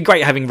it's been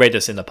great having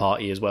Redus in the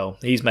party as well.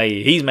 He's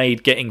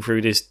made getting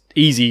through this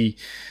easy.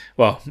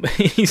 Well,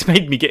 he's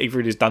made me getting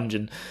through this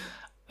dungeon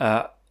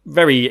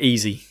very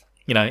easy.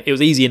 You know, it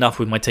was easy enough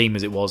with my team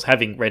as it was.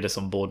 Having Redus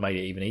on board made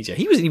it even easier.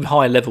 He was even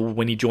higher level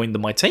when he joined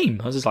my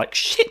team. I was just like,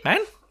 shit, man.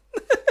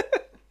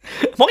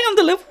 Am I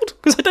underleveled?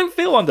 Because I don't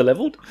feel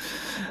underleveled.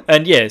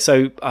 And yeah,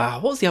 so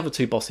what was the other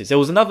two bosses? There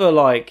was another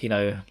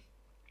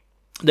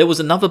there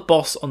was another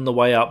boss on the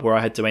way up where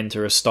I had to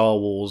enter a Star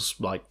Wars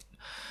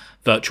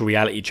virtual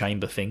reality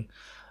chamber thing,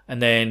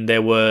 and then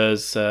there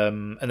was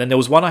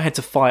one I had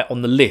to fight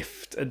on the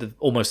lift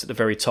almost at the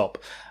very top,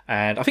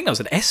 and I think that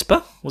was an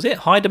Esper. Was it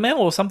Hydamel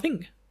or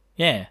something?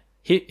 Yeah,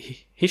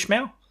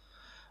 Hishmel.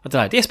 I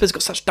don't know. The Esper's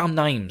got such dumb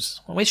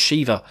names. Where's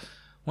Shiva?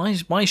 Why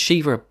is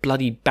Shiva a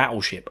bloody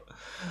battleship?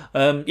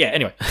 Yeah.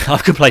 Anyway,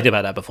 I've complained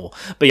about that before,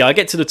 but yeah, I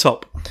get to the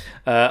top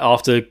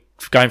after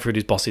going through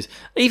these bosses.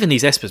 Even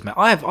these Espers, man.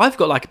 I've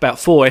got about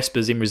 4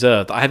 Espers in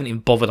reserve that I haven't even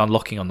bothered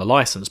unlocking on the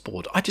license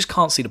board. I just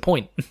can't see the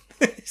point.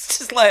 It's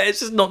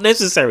just not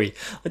necessary.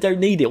 I don't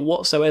need it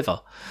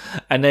whatsoever.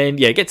 And then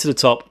yeah, get to the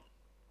top,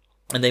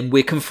 and then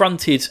we're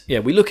confronted.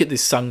 Yeah, we look at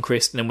this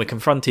Suncrist, and then we're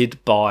confronted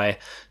by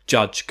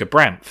Judge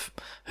Gabranth,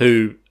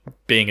 who,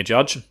 being a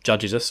judge,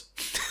 judges us.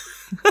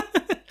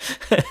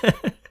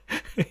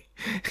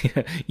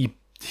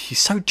 He's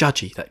so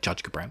judgy, that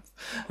Judge Gabranth.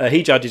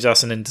 He judges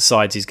us and then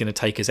decides he's going to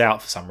take us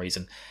out for some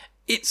reason.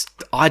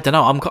 I don't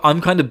know.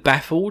 I'm kind of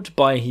baffled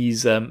by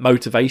his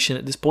motivation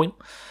at this point.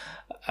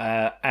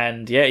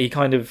 And yeah, he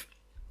kind of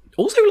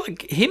also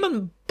him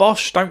and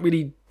Bosch don't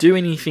really do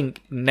anything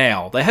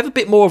now. They have a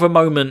bit more of a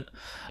moment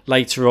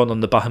later on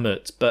the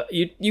Bahamut, but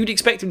you'd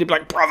expect him to be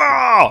like,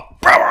 brother,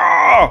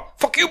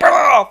 fuck you,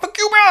 brother,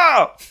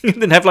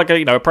 and then have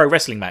a pro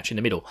wrestling match in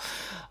the middle.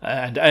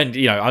 And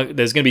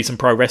there's going to be some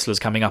pro wrestlers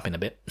coming up in a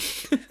bit.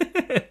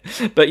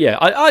 But yeah,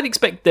 I'd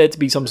expect there to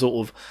be some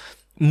sort of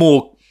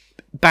more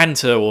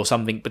banter or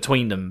something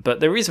between them, but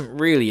there isn't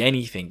really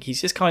anything.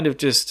 He's just kind of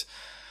just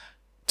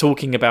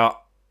talking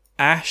about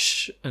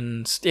Ash,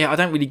 and yeah, I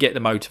don't really get the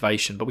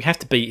motivation, but we have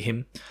to beat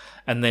him.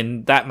 And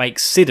then that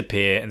makes Sid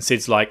appear, and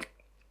Sid's like,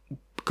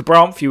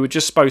 Gabranth, you were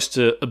just supposed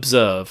to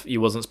observe. You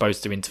wasn't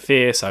supposed to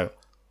interfere, so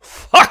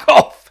fuck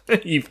off.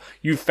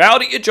 You've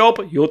failed at your job,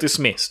 you're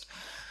dismissed.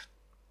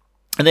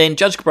 And then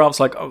Judge Gabranth's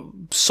like, oh,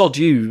 sod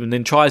you, and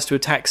then tries to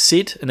attack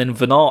Sid, and then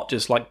Venat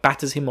just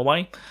batters him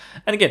away.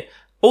 And again,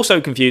 also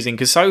confusing,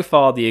 because so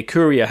far the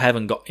Ikuria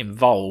haven't got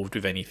involved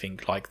with anything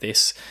like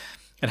this,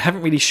 and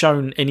haven't really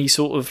shown any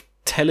sort of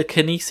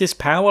telekinesis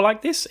power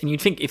like this. And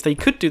you'd think if they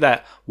could do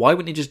that, why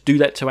wouldn't they just do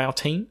that to our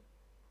team?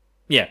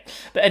 Yeah.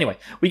 But anyway,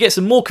 we get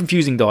some more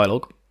confusing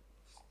dialogue,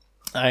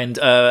 and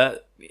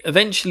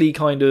eventually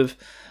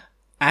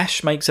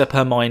Ash makes up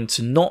her mind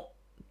to not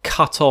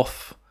cut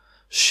off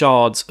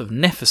shards of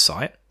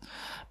Nephesite,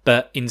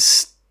 but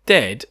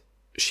instead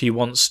she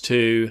wants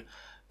to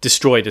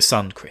destroy the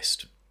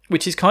Suncrist,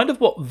 which is kind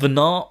of what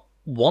Venat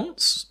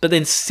wants, but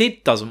then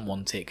Sid doesn't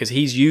want it because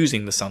he's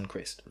using the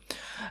Suncrist,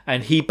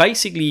 and he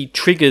basically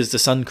triggers the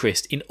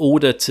Suncrist in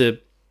order to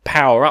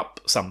power up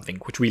something,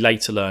 which we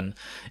later learn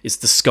is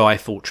the Sky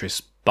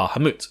Fortress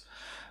Bahamut.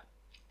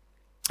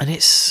 And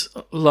it's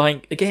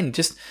again,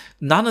 just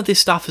none of this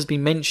stuff has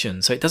been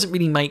mentioned, so it doesn't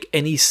really make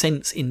any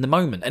sense in the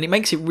moment, and it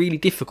makes it really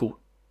difficult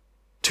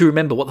to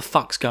remember what the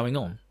fuck's going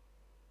on.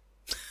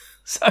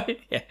 So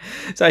yeah,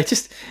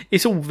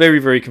 it's all very,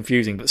 very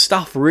confusing, but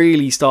stuff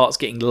really starts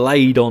getting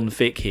laid on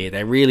thick here.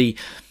 They're really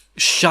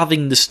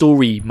shoving the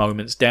story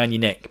moments down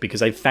your neck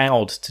because they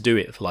failed to do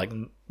it for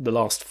the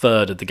last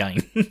third of the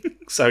game.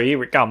 So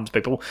here it comes,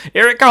 people.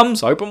 Here it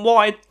comes. Open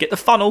wide. Get the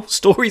funnel.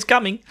 Story's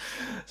coming.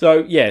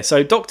 So yeah,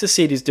 so Dr.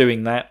 Sid is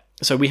doing that.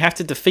 So we have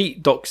to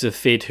defeat Dr.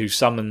 Fid, who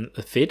summoned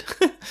Fid.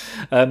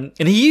 And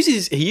he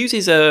uses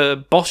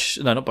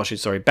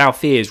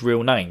Balfear's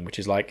real name, which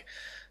is Famarin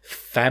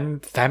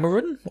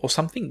or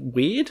something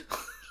weird.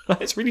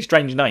 It's a really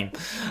strange name.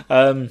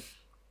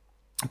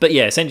 But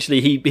yeah,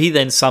 essentially he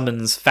then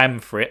summons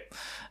Famfrit,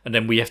 and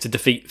then we have to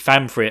defeat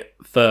Famfrit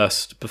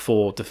first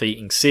before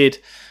defeating Sid.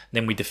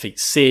 Then we defeat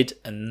Sid,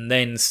 and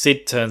then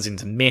Sid turns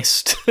into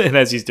mist. And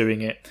as he's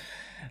doing it,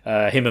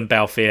 him and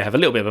Balfear have a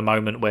little bit of a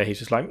moment where he's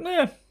just like,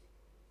 nah,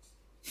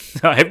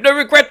 I have no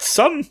regrets,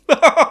 son.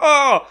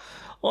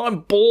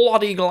 I'm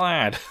bloody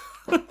glad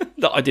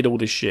that I did all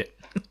this shit.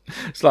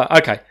 It's like,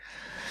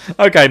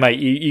 okay, mate,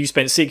 you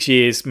spent 6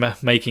 years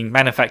making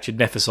manufactured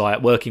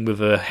nephesite, working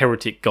with a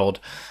heretic god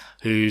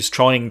who's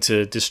trying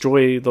to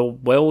destroy the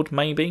world,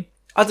 maybe?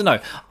 I don't know.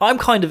 I'm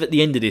kind of, at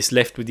the end of this,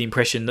 left with the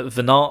impression that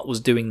Vanart was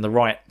doing the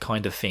right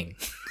kind of thing.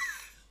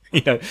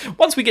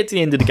 Once we get to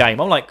the end of the game,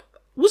 I'm like,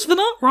 was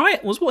Vanart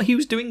right? Was what he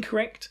was doing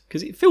correct?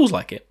 Because it feels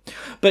like it.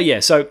 But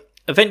yeah, so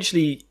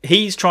eventually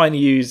he's trying to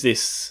use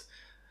this.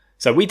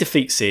 So we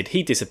defeat Sid.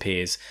 He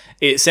disappears.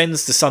 It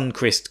sends the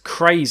Suncrist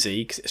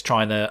crazy because it's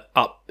trying to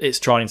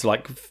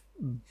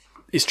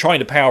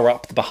power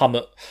up the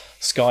Bahamut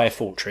Sky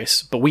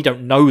Fortress. But we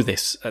don't know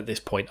this at this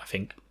point, I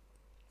think.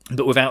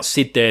 But without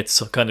Sid there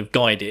to kind of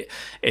guide it,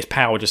 its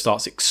power just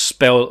starts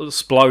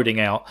exploding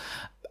out.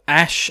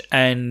 Ash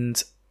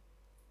and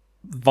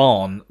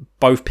Vaughn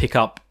both pick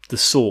up the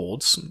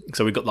swords.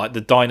 So we've got like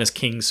the Dinah's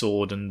King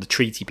sword and the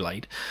Treaty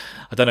blade.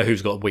 I don't know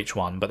who's got which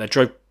one, but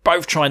they're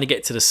both trying to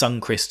get to the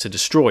Suncrist to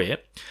destroy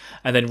it.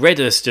 And then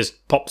Redus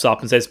just pops up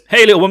and says,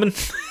 "Hey, little woman,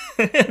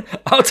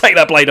 I'll take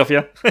that blade off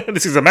you.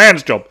 This is a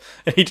man's job."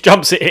 And he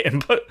jumps at it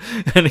and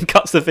then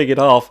cuts the thing in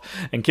half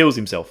and kills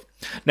himself.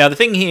 Now, the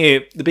thing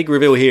here, the big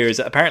reveal here is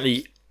that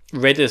apparently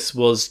Redus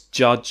was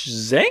Judge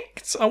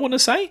Zekt, I want to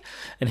say,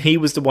 and he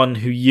was the one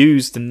who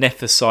used the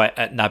Nephesite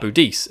at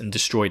Nabudis and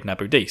destroyed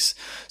Nabudis.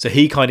 So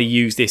he kind of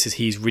used this as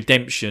his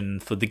redemption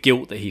for the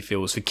guilt that he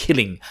feels for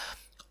killing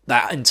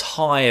that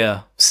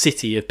entire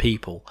city of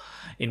people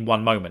in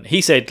one moment. He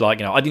said, I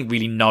didn't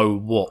really know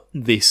what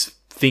this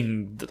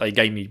thing that they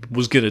gave me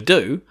was going to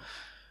do.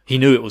 He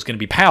knew it was going to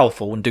be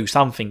powerful and do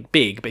something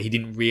big, but he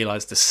didn't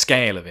realise the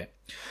scale of it.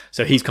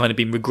 So he's kind of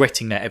been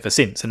regretting that ever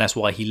since, and that's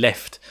why he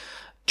left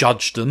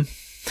Judgedom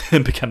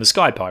and became a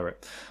Sky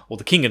Pirate, or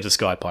the King of the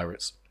Sky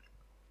Pirates.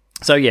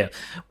 So yeah,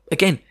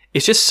 again,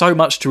 it's just so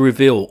much to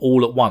reveal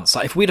all at once.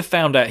 Like if we'd have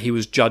found out he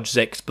was Judge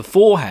Zekt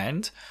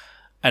beforehand,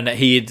 and that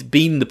he had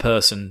been the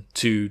person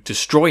to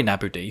destroy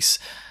Nabudis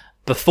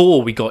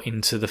before we got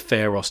into the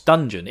Pharos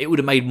dungeon, it would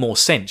have made more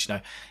sense.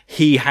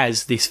 He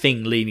has this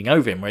thing leaning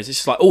over him, whereas it's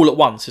just like all at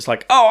once. It's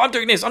like, oh, I'm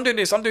doing this,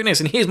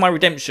 and here's my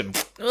redemption.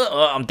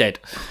 I'm dead.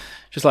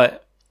 Just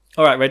like,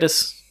 all right,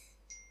 Redus,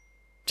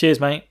 cheers,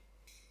 mate.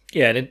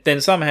 Yeah, then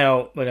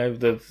somehow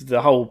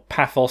the whole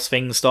pathos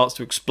thing starts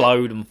to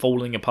explode and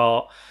falling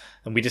apart,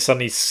 and we just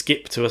suddenly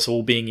skip to us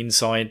all being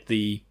inside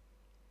the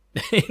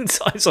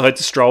inside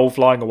the stroll,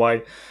 flying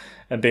away,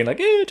 and being like,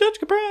 "Yeah, Judge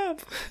Cabrav,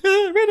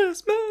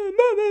 Redus."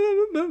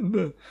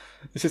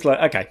 It's just like,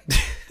 okay,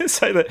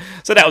 so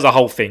that was a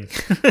whole thing.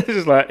 It's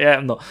just like,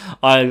 yeah,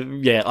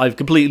 I've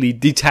completely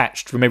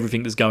detached from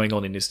everything that's going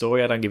on in this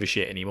story. I don't give a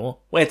shit anymore.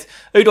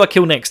 Who do I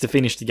kill next to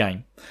finish the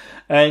game?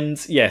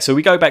 And yeah, so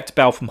we go back to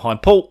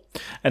Balfamheim Port,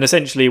 and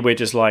essentially we're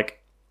just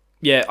like,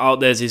 yeah,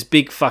 there's this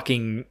big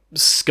fucking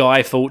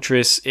sky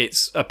fortress.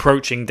 It's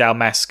approaching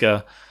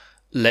Dalmasca.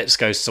 Let's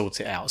go sort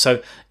it out.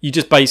 So you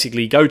just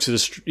basically you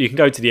can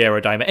go to the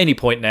Aerodome at any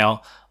point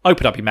now,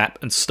 open up your map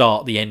and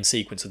start the end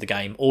sequence of the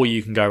game, or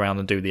you can go around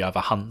and do the other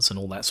hunts and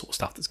all that sort of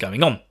stuff that's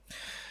going on.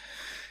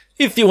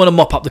 If you want to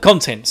mop up the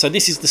content, so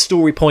this is the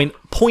story point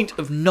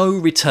of no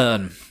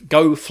return.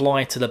 Go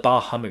fly to the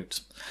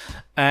Bahamut.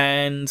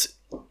 And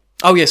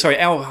oh yeah,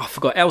 sorry, I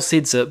forgot. Al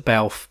Cid's at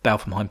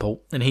Balfamheim Port,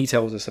 and he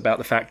tells us about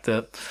the fact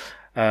that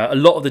a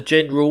lot of the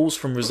generals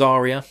from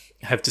Rosaria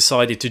have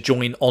decided to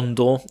join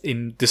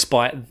Ondor,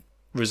 despite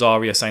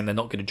Rosaria saying they're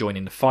not going to join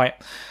in the fight.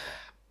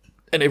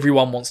 And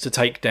everyone wants to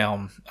take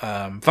down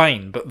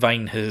Vayne, but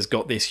Vayne has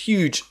got this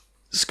huge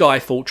sky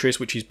fortress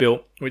which he's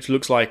built, which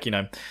looks like,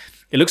 it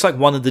looks like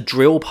one of the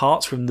drill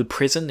parts from the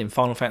prison in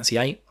Final Fantasy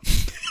VIII.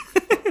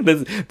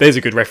 There's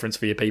a good reference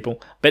for you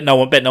people. Bet no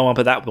one put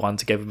that one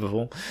together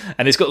before.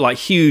 And it's got like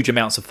huge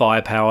amounts of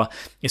firepower.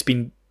 It's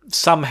been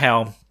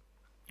somehow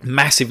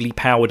massively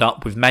powered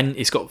up with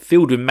it's got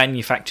filled with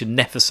manufactured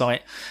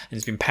nephesite, and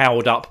it's been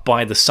powered up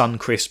by the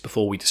Suncrist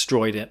before we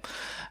destroyed it,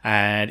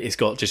 and it's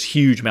got just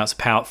huge amounts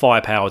of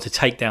firepower to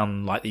take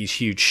down like these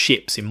huge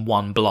ships in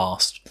one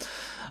blast,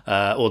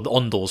 or the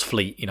Ondor's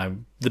fleet,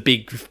 the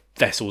big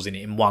vessels in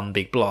it in one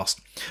big blast.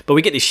 But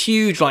we get this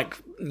huge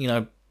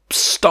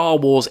Star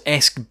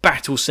Wars-esque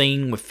battle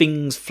scene with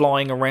things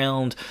flying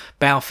around,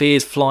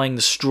 Balfir's flying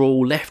the straw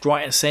left,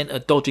 right and centre,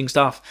 dodging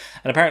stuff,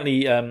 and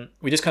apparently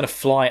we just kind of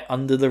fly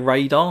under the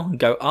radar and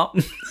go up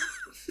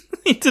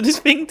into this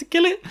thing to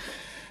kill it.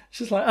 It's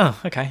just like, oh,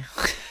 okay.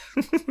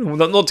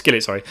 Well, not to kill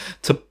it, sorry,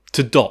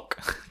 to dock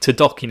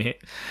in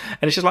it.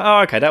 And it's just like,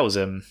 oh, okay, that was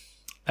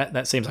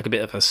that seems like a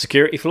bit of a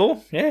security flaw.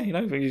 Yeah,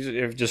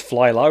 you just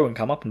fly low and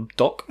come up and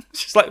dock.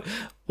 It's just like,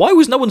 why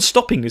was no one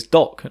stopping this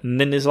dock? And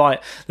then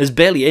there's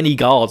barely any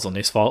guards on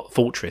this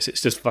fortress.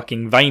 It's just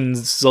fucking Vayne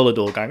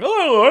Solidor going,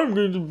 oh, I'm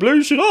going to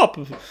blow shit up.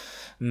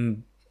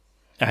 And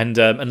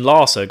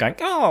Larsa going,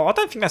 oh, I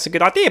don't think that's a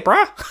good idea,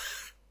 bruh.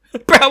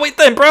 Bruh, what you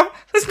doing, bruh?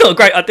 That's not a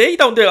great idea. You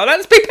don't do it like that.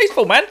 Let's be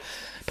peaceful, man.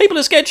 People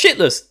are scared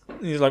shitless.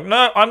 And he's like,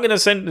 no, I'm going to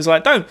send... He's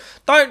like, don't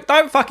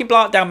fucking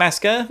blow it down,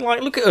 Masca.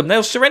 Like, look at them.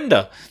 They'll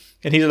surrender.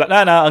 And he's like, no,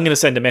 I'm going to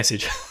send a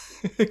message.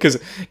 Because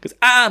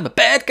I'm a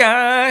bad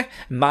guy.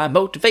 My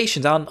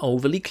motivations aren't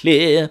overly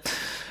clear.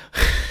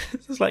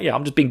 It's like, yeah,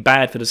 I'm just being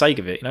bad for the sake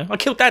of it, you know. I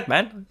killed Dad,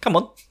 man. Come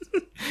on.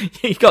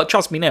 You got to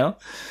trust me now.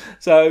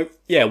 So,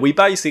 yeah, we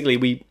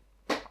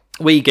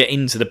get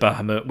into the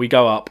Bahamut. We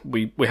go up.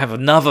 We have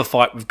another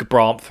fight with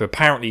Gabranth, who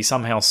apparently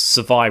somehow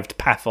survived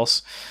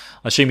Paphos.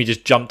 I assume he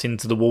just jumped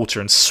into the water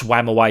and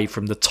swam away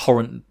from the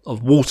torrent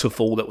of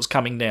waterfall that was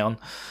coming down.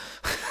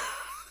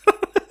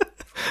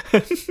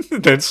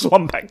 Then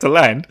swam back to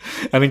land,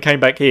 and then came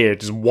back here,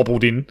 just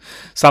wobbled in.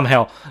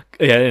 Somehow,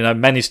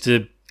 managed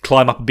to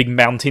climb up a big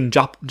mountain,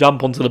 jump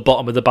onto the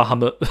bottom of the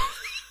Bahamut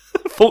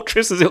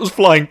fortress as it was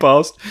flying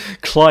past,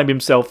 climb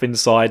himself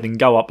inside, and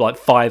go up like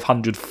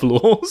 500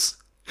 floors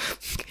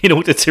in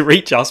order to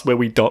reach us where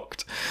we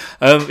docked.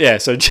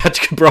 So Judge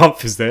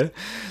Gabranth is there,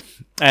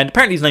 and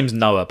apparently his name's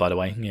Noah, by the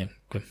way. Yeah,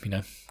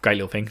 great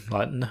little thing,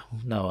 like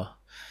Noah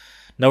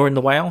and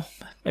the Whale.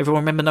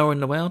 Everyone remember Noah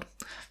and the Whale?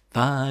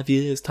 5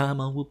 years'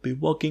 time I will be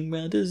walking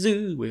round a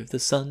zoo with the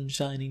sun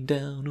shining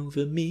down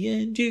over me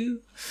and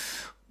you.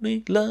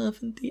 Make love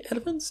and the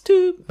elephants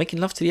too.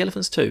 Making love to the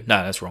elephants too.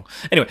 No, that's wrong.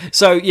 Anyway,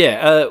 so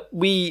yeah,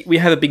 we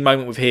have a big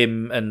moment with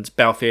him, and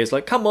Balfir's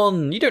like, come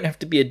on, you don't have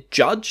to be a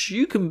judge.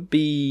 You can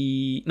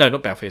be... No,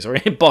 not Balfir, sorry.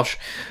 Bosch.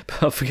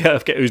 I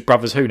forget whose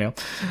brother's who now.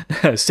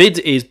 Sid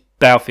is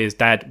Balfir's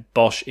dad.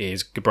 Bosch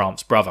is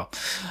Gabranth's brother.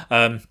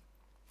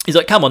 He's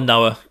like, come on,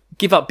 Noah.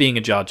 Give up being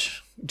a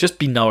judge. Just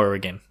be Noah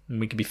again, and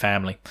we can be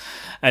family.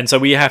 And so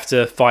we have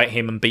to fight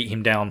him and beat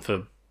him down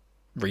for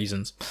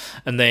reasons.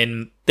 And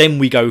then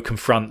we go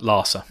confront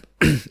Larsa.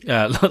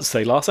 Let's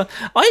say Larsa.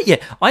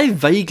 I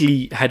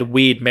vaguely had a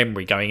weird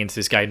memory going into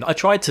this game. I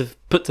tried to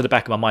put to the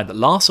back of my mind that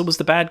Larsa was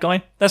the bad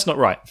guy. That's not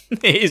right.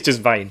 It is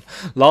just Vane.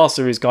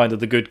 Larsa is kind of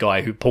the good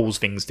guy who pulls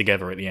things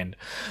together at the end.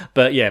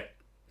 But yeah,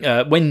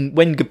 when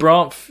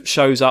Gabranth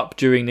shows up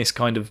during this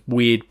kind of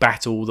weird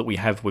battle that we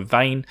have with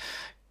Vane,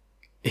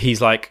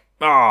 he's like,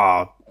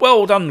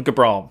 well done,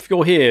 Gabranth.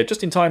 You're here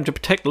just in time to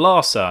protect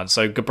Larsa. And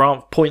so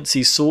Gabranth points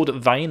his sword at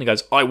Vane and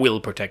goes, I will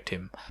protect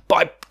him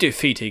by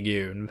defeating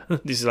you.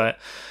 And this is like,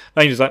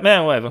 Vane's like,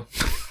 man, whatever.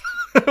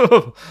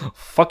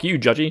 Fuck you,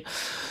 Judgy.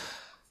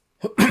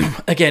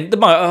 Again,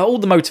 all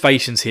the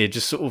motivations here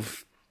just sort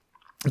of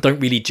don't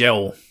really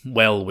gel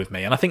well with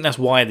me. And I think that's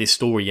why this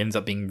story ends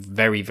up being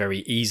very, very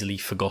easily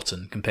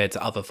forgotten compared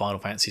to other Final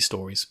Fantasy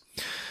stories.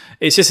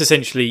 It's just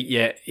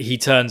essentially, he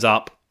turns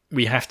up.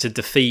 We have to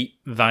defeat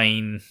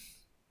Vane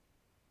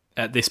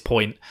at this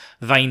point.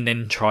 Vane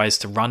then tries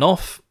to run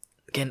off.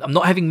 Again, I'm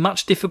not having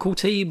much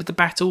difficulty with the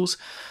battles.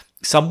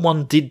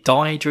 Someone did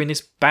die during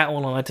this battle,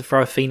 and I had to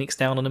throw a phoenix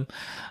down on him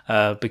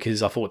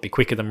because I thought it'd be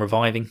quicker than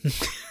reviving.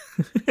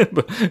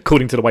 But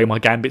according to the way my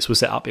gambits were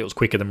set up, it was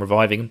quicker than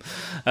reviving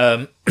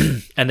him.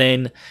 And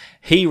then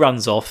he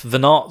runs off.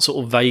 Venat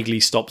sort of vaguely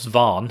stops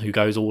Varn, who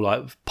goes all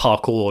like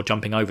parkour,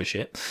 jumping over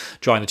shit,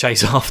 trying to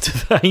chase after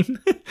Vane.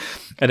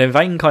 And then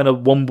Vane kind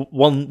of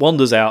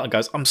wanders out and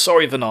goes, I'm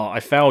sorry, Venat, I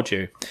failed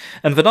you.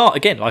 And Venat,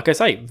 again, like I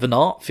say,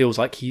 Venat feels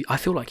like I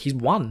feel like he's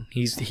won.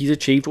 He's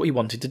achieved what he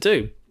wanted to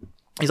do.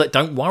 He's like,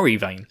 don't worry,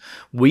 Vane.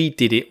 We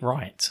did it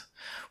right.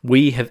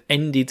 We have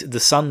ended the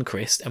Sun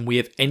Crest, and we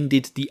have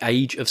ended the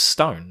Age of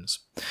Stones.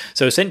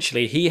 So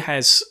essentially, he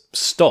has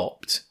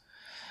stopped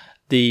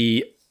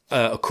the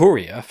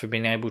Ikoria from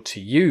being able to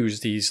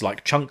use these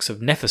like chunks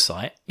of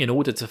nephesite in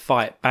order to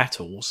fight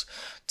battles,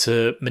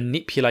 to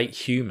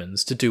manipulate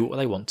humans to do what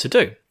they want to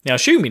do. Now,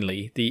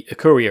 assumingly, the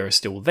Ikoria are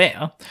still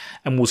there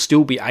and will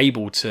still be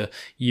able to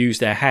use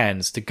their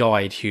hands to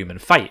guide human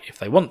fate if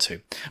they want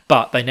to.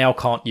 But they now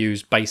can't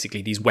use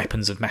basically these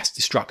weapons of mass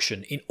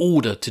destruction in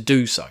order to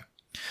do so.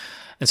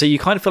 And so you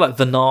kind of feel like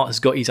Venat has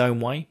got his own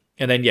way.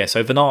 And then,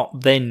 so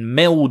Venat then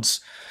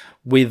melds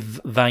with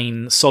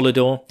Vane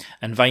Solidor,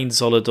 and Vane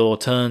Solidor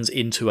turns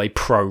into a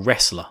pro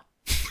wrestler.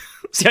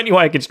 It's the only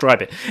way I can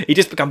describe it. He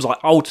just becomes like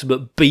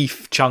ultimate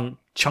beef,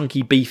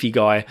 chunky, beefy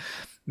guy.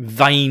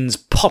 Veins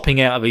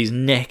popping out of his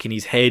neck and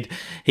his head.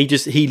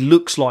 He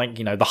looks like,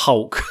 the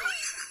Hulk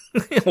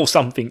or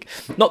something.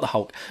 Not the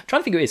Hulk. I'm trying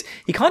to think who it is.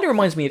 He kind of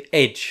reminds me of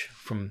Edge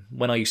from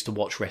when I used to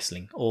watch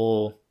wrestling,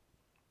 or...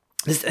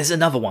 There's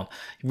another one.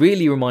 It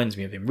really reminds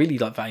me of him. Really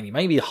like veiny.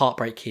 Maybe a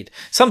Heartbreak Kid.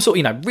 Some sort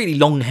of, really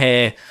long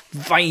hair,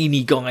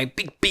 veiny guy,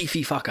 big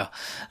beefy fucker.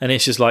 And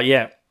it's just like,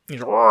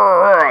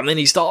 and then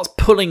he starts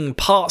pulling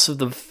parts of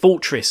the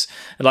fortress,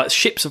 and like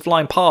ships are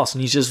flying past,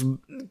 and he's just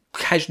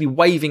casually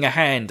waving a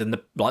hand, and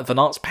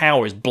Venat's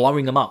power is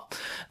blowing them up.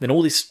 And then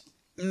all this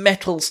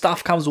metal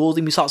stuff comes towards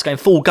him. He starts going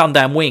full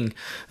Gundam Wing,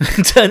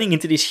 turning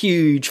into this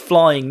huge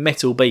flying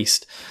metal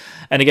beast.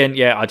 And again,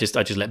 I just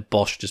let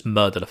Bosch just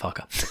murder the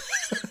fucker.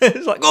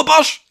 It's like, go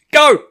Bosch,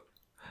 go!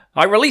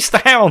 I release the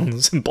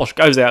hounds, and Bosch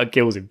goes out and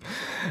kills him.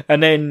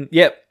 And then,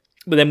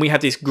 but then we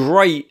have this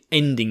great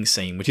ending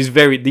scene, which is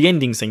the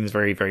ending scene is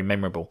very, very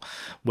memorable,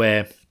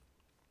 where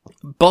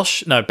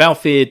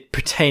Balfir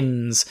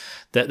pretends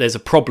that there's a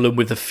problem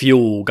with the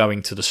fuel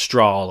going to the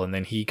Strahl, and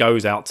then he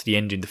goes out to the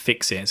engine to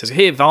fix it and says,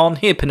 here, Varn,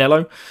 here,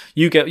 Pinello,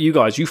 you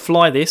guys, you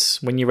fly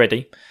this when you're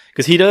ready.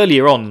 Because he'd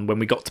earlier on, when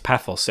we got to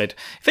Paphos, said,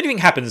 if anything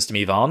happens to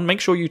me, Varn,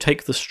 make sure you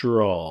take the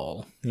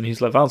stroll. And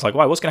Varn's like,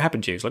 why, what's going to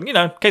happen to you? He's like,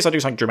 in case I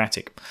do something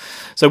dramatic.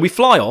 So we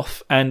fly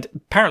off, and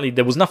apparently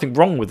there was nothing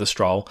wrong with the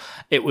stroll.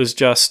 It was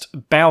just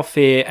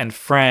Balthier and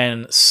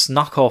Fran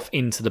snuck off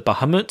into the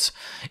Bahamut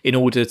in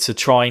order to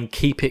try and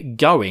keep it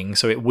going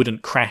so it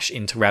wouldn't crash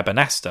into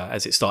Rabanasta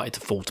as it started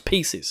to fall to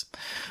pieces,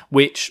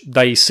 which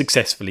they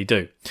successfully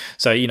do.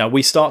 So,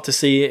 we start to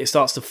see it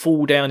starts to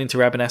fall down into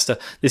Rabanasta.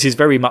 This is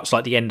very much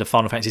like the end of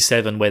Final Fantasy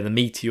VII, where the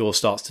meteor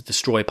starts to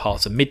destroy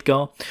parts of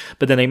Midgar,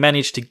 but then they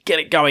manage to get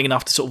it going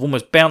enough to sort of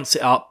almost bounce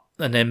it up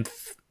and then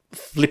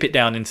flip it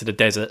down into the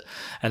desert,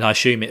 and I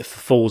assume it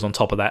falls on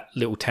top of that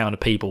little town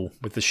of people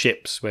with the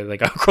ships where they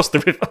go across the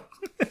river.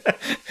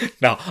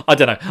 No, I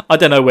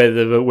don't know where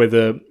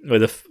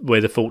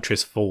the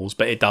fortress falls,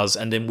 but it does.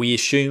 And then we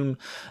assume,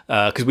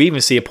 because we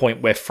even see a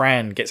point where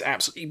Fran gets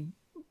absolutely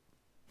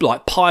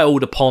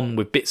piled upon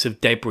with bits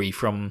of debris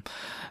from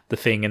the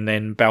thing, and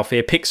then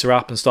Balthier picks her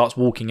up and starts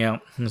walking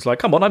out, and it's like,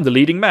 come on, I'm the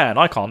leading man,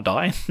 I can't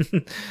die.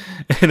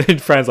 And then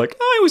Fran's like,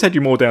 I always had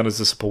you more down as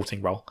a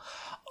supporting role.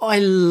 I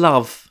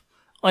love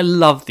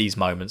these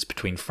moments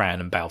between Fran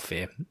and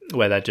Balthier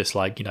where they're just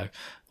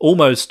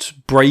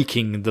almost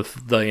breaking the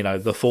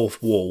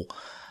fourth wall,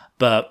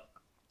 but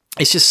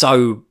it's just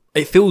so,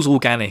 it feels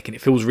organic and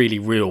it feels really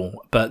real,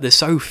 but there's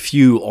so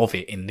few of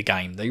it in the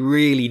game. They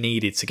really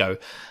needed to go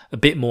a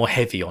bit more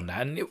heavy on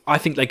that, and I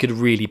think they could have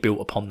really built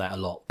upon that a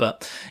lot.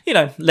 But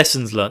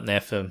lessons learnt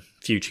there for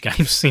future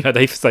games.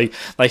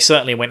 They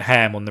certainly went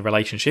ham on the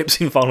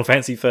relationships in Final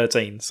Fantasy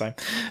 13, so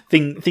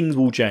things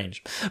will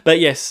change. But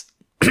yes.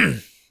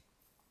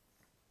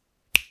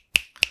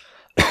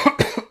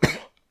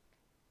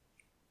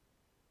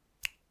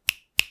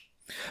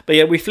 But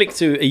yeah, we flick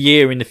to a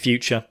year in the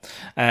future,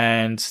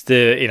 and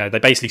they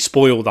basically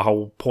spoil the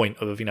whole point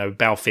of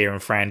Balthier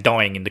and Fran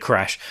dying in the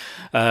crash.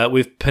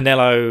 With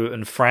Penelo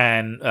and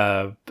Fran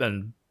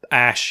and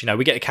Ash,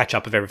 we get a catch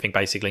up of everything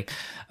basically.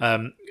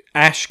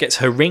 Ash gets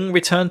her ring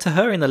returned to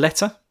her in the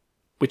letter,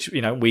 which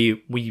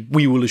we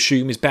will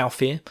assume is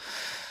Balthier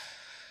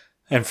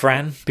and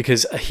Fran,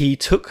 because he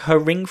took her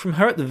ring from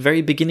her at the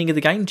very beginning of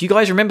the game. Do you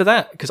guys remember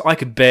that? Because I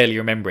could barely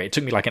remember it. It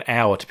took me like an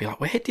hour to be like,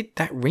 where did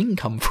that ring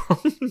come from?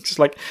 Just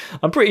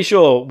I'm pretty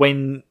sure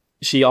when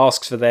she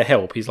asks for their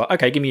help, he's like,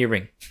 okay, give me your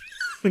ring.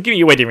 Give me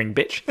your wedding ring,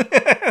 bitch.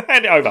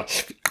 Hand it over.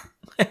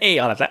 Hey,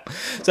 I'll have that.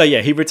 So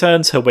yeah, he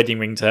returns her wedding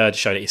ring to her to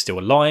show that he's still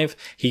alive.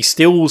 He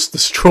steals the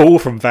straw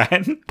from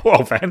Van. Poor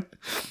old Van.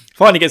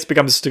 Finally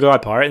becomes a sky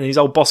pirate, and his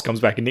old boss comes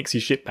back and nicks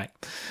his shit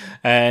back.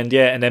 And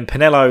yeah, and then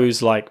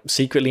Penelo's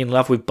secretly in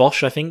love with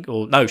Bosch, I think.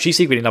 Or no, she's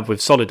secretly in love with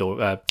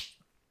Solidor,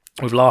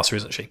 with Larsa,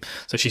 isn't she?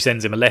 So she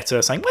sends him a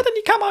letter saying, why don't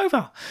you come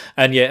over?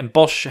 And yeah, and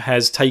Bosch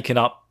has taken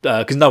up,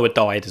 because Noah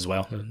died as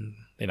well. And,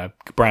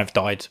 Branf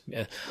died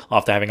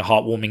after having a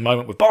heartwarming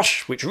moment with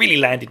Bosch, which really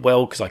landed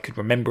well because I could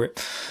remember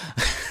it.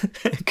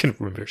 Couldn't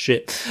remember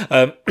shit.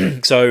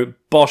 So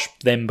Bosch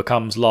then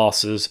becomes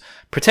Larsa's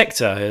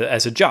protector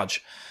as a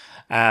judge.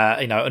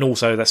 And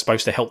also that's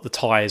supposed to help the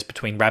ties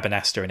between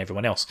Rabanasta and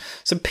everyone else.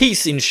 So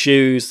peace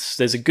ensues.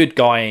 There's a good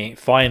guy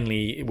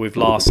finally with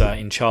Larsa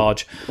in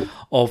charge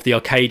of the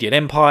Arcadian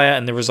Empire,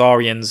 and the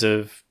Rosarians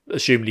have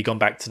assumedly gone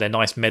back to their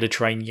nice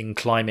Mediterranean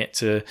climate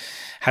to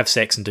have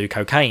sex and do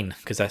cocaine,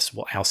 because that's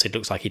what Alcid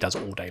looks like he does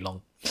all day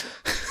long.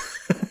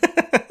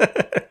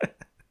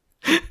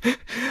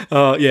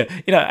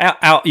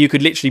 Yeah, you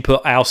could literally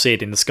put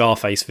Alcid in the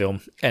Scarface film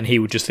and he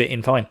would just fit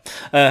in fine.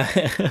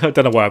 I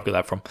don't know where I've got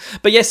that from.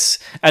 But yes,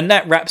 and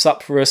that wraps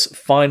up for us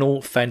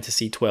Final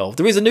Fantasy XII.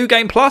 There is a new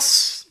game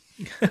plus,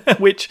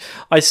 which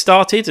I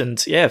started,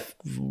 and yeah,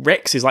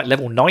 Rex is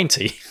level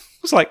 90.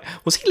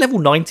 Was he level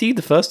 90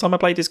 the first time I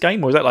played this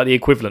game? Or was that the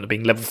equivalent of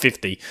being level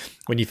 50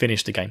 when you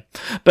finish the game?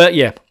 But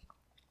yeah,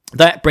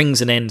 that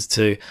brings an end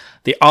to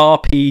the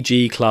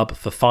RPG Club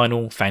for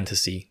Final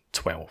Fantasy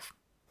XII.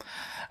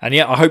 And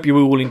yeah, I hope you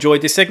all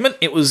enjoyed this segment.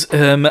 It was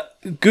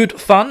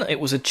good fun. It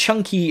was a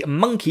chunky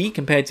monkey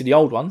compared to the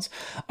old ones.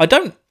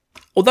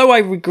 Although I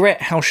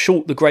regret how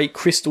short the Great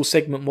Crystal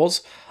segment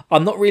was,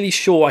 I'm not really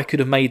sure I could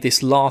have made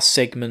this last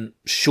segment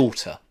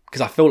shorter,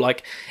 because I felt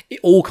like it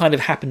all kind of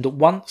happened at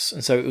once,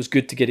 and so it was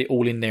good to get it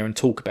all in there and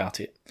talk about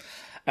it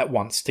at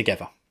once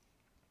together.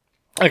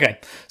 Okay,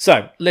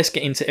 so let's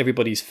get into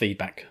everybody's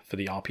feedback for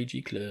the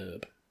RPG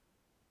Club.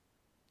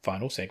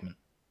 Final segment.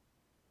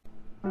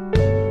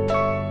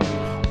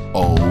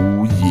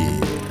 Oh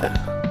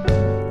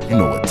yeah, you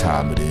know what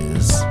time it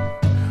is.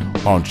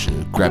 Why don't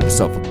you grab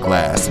yourself a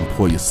glass and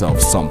pour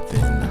yourself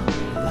something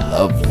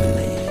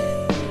lovely.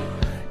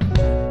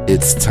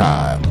 It's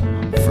time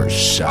for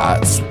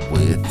Shots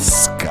with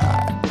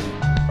Scott.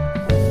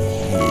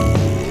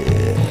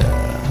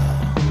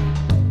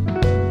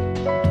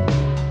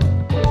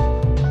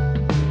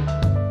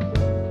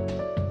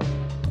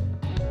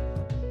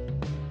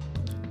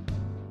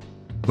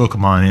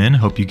 Welcome on in.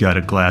 Hope you got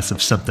a glass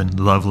of something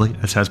lovely,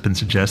 as has been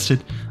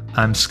suggested.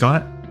 I'm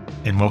Scott,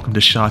 and welcome to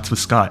Shots with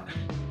Scott.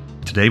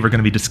 Today we're going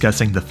to be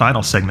discussing the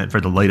final segment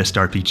for the latest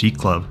RPG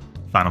club,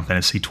 Final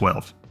Fantasy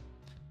XII.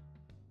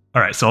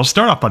 All right, so I'll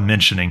start off by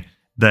mentioning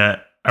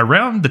that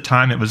around the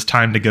time it was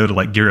time to go to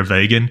like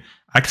Giravegan,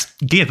 I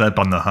gave up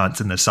on the hunts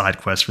and the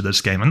side quests for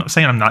this game. I'm not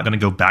saying I'm not going to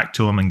go back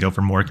to them and go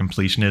for more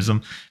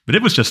completionism, but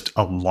it was just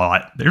a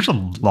lot. There's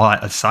a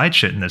lot of side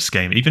shit in this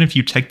game. Even if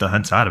you take the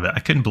hunts out of it, I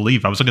couldn't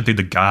believe I was looking through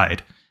the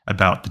guide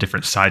about the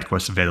different side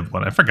quests available,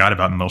 and I forgot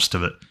about most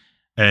of it.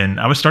 And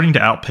I was starting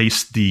to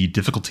outpace the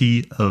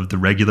difficulty of the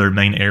regular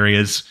main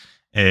areas,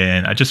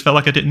 and I just felt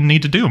like I didn't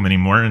need to do them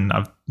anymore, and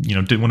I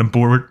didn't want to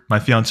bore my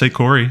fiance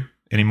Corey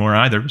anymore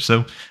either,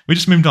 so we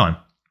just moved on.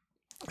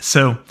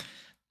 So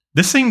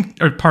this scene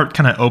or part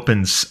kind of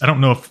opens. I don't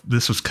know if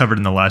this was covered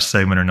in the last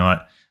segment or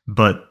not,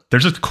 but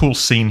there's a cool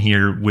scene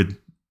here with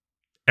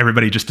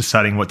everybody just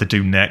deciding what to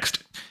do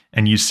next.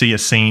 And you see a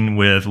scene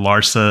with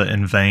Larsa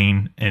and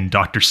Vane and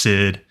Dr.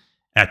 Sid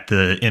at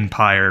the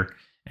Empire,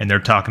 and they're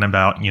talking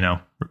about,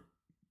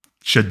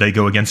 should they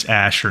go against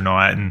Ash or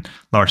not? And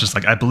Larsa's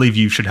like, I believe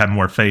you should have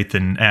more faith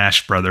in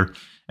Ash, brother.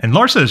 And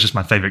Larsa is just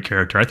my favorite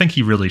character. I think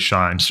he really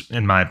shines,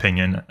 in my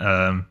opinion.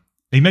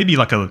 He may be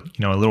like a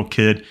little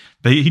kid,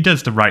 but he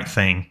does the right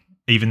thing,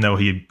 even though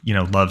he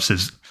loves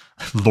his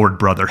lord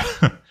brother.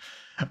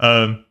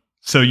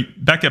 So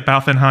back at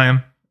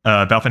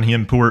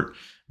Balfenheim Port,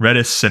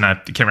 Redis, and I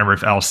can't remember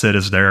if Al Cid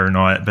is there or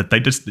not, but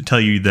they just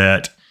tell you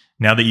that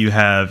now that you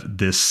have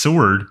this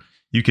sword,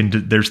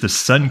 there's the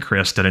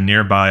Suncrest at a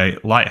nearby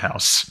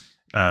lighthouse,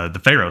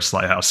 the Pharos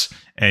lighthouse,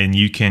 and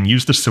you can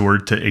use the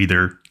sword to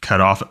either cut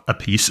off a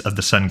piece of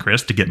the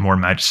Suncrest to get more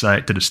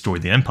magicite to destroy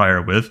the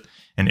Empire with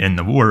and end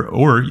the war,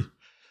 or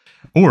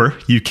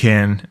you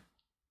can,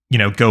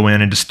 go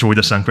in and destroy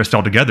the Suncrest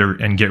altogether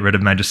and get rid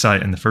of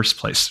magicite in the first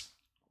place.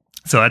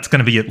 So that's going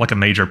to be like a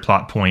major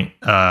plot point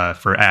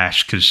for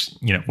Ash, because,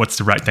 what's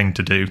the right thing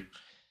to do?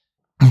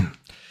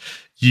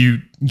 You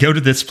go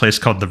to this place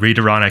called the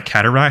Reederana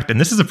Cataract,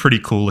 and this is a pretty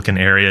cool looking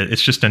area.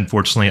 It's just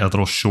unfortunately a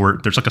little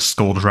short. There's like a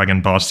skull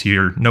dragon boss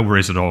here, no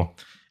worries at all.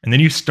 And then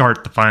you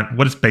start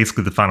what is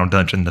basically the final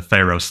dungeon, the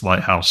Pharos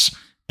Lighthouse,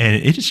 and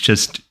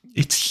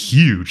it's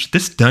huge.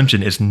 This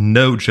dungeon is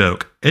no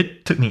joke.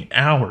 It took me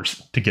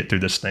hours to get through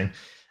this thing.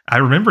 I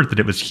remembered that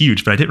it was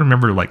huge, but I didn't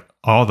remember like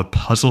all the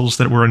puzzles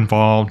that were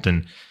involved.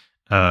 And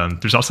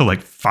there's also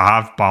like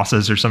 5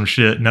 bosses or some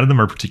shit. None of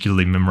them are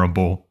particularly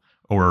memorable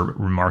or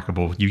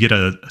remarkable. You get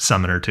a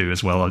summon or 2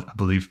 as well, I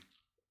believe.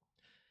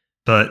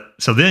 But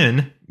so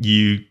then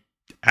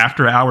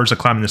after hours of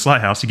climbing this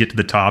lighthouse, you get to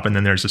the top, and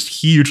then there's this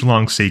huge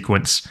long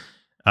sequence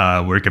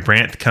where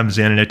Gabranth comes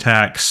in and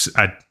attacks,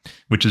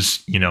 which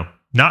is,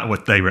 not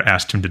what they were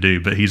asked him to do,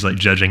 but he's like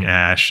judging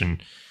Ash.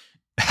 And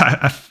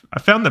I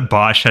found that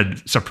Bosch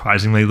had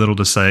surprisingly little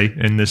to say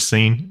in this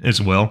scene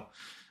as well.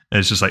 And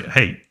it's just like,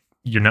 hey,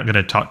 you're not going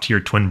to talk to your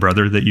twin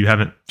brother that you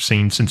haven't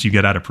seen since you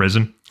get out of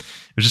prison. It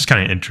was just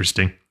kind of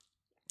interesting.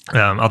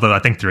 Although I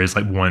think there is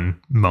like one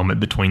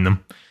moment between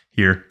them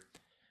here.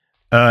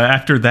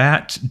 After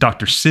that,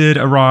 Dr. Sid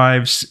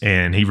arrives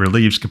and he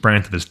relieves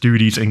Gabranth of his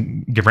duties.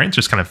 And Gabranth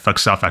just kind of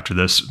fucks off after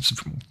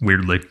this,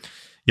 weirdly.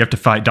 You have to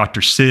fight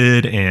Dr.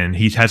 Sid, and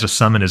he has a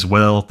summon as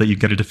well that you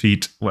got to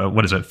defeat. Well,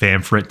 what is it?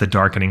 Famfrit, the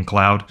Darkening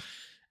Cloud.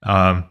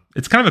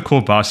 It's kind of a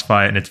cool boss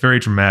fight, and it's very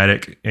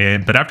dramatic.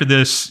 But after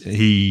this,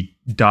 he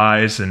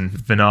dies, and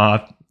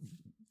Vinod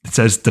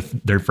says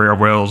their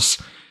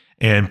farewells.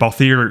 And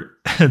Balthier,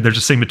 there's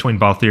a scene between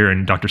Balthier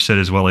and Dr. Sid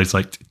as well. He's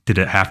like, did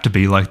it have to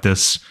be like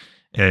this?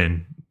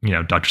 And,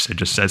 Dr. Sid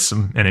just says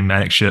some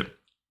enigmatic shit.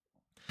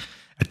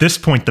 At this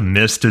point, the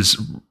mist is,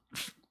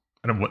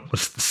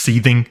 what's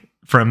seething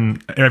from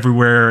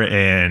everywhere,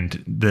 and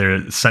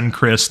the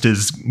Suncrest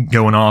is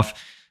going off.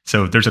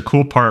 So there's a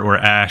cool part where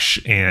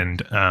Ash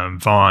and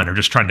Vaughn are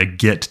just trying to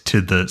get to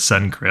the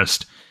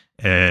Suncrest,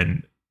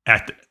 and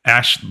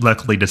Ash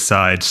luckily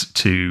decides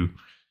to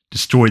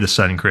destroy the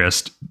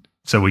Suncrest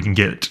so we can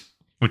get,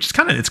 which is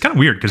it's kind of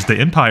weird because the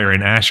Empire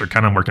and Ash are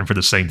kind of working for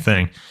the same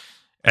thing.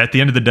 At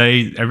the end of the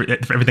day,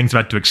 everything's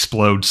about to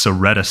explode, so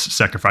Redis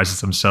sacrifices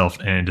himself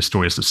and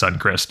destroys the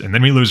Suncrest, and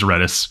then we lose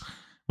Redis,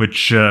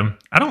 which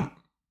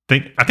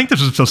I think this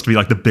was supposed to be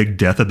like the big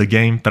death of the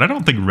game, but I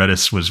don't think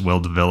Redis was well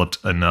developed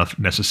enough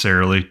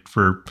necessarily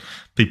for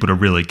people to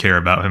really care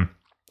about him.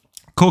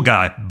 Cool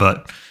guy,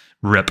 but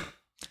rip.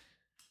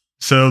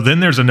 So then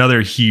there's another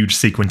huge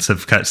sequence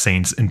of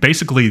cutscenes, and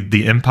basically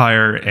the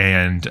Empire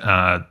and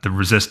the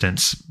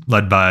Resistance,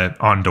 led by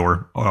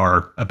Ondor,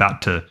 are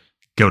about to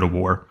go to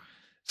war.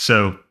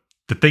 So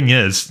the thing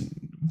is,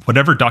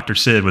 whatever Dr.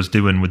 Sid was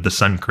doing with the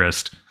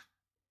Suncrest,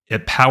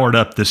 it powered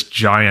up this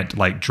giant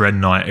like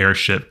dreadnought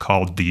airship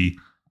called the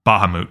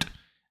Bahamut.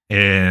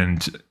 And,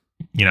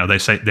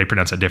 they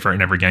pronounce it different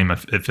in every game,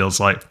 it feels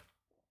like.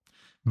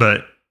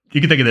 But you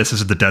can think of this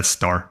as the Death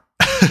Star.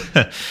 You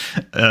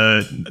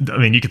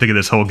can think of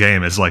this whole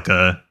game as like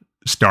a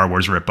Star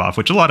Wars ripoff,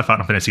 which a lot of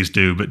Final Fantasies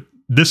do, but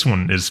this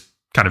one is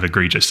kind of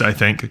egregious, I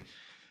think.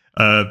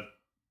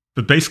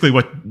 But basically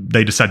what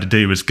they decide to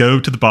do is go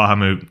to the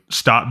Bahamut,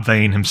 stop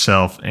Vane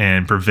himself,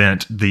 and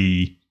prevent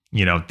the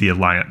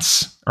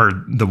Alliance or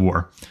the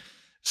war.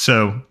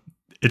 So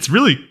it's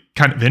really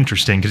kind of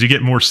interesting because you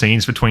get more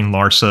scenes between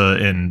Larsa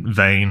and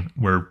Vane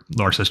where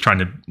Larsa's trying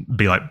to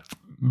be like,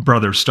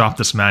 brother, stop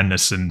this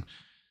madness. And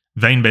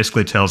Vane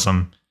basically tells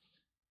him,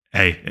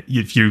 hey,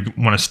 if you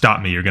want to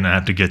stop me, you're going to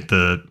have to get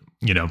the,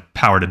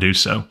 power to do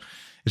so.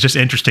 It's just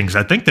interesting because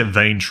I think that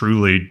Vane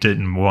truly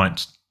didn't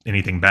want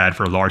anything bad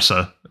for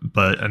Larsa,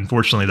 but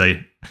unfortunately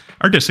they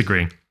are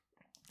disagreeing.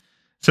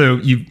 So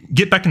you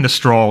get back into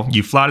Strahl,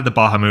 you fly to the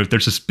Bahamut.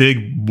 There's this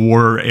big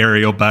war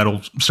aerial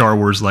battle, Star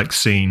Wars-like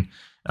scene.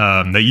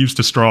 They use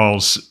the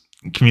Strahl's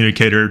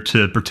communicator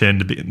to pretend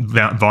to be,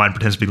 Vaughn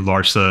pretends to be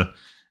Larsa.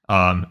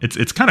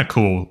 It's kind of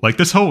cool. Like,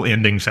 this whole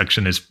ending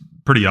section is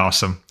pretty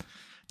awesome.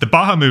 The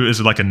Bahamut is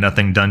like a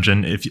nothing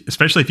dungeon.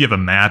 Especially if you have a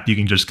map, you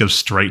can just go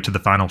straight to the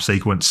final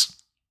sequence.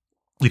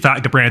 You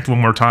fight Gabranth one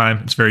more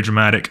time. It's very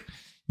dramatic.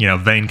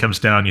 Vane comes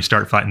down, you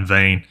start fighting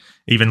Vane.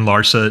 Even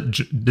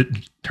Larsa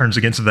turns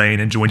against Vane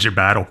and joins your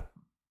battle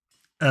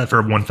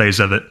for one phase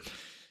of it.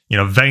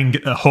 Vane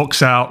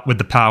hulks out with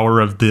the power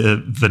of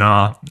the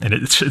Vana, and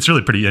it's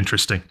really pretty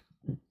interesting.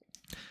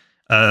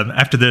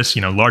 After this,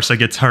 Larsa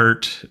gets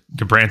hurt.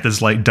 Gabranth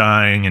is like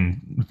dying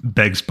and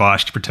begs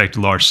Bosch to protect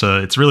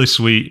Larsa. It's really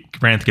sweet.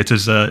 Gabranth gets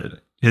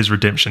his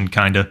redemption,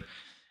 kind of.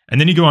 And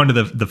then you go on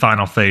to the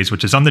final phase,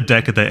 which is on the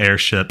deck of the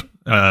airship,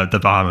 the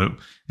Bahamut.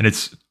 And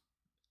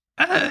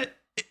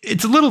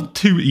it's a little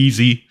too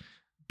easy,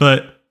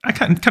 but I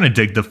kind of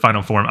dig the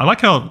final form. I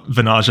like how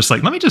Vanah's just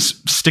like, let me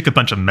just stick a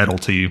bunch of metal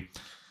to you.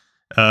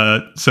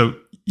 So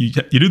you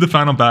do the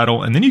final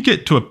battle, and then you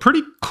get to a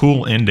pretty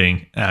cool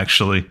ending,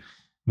 actually,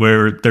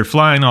 where they're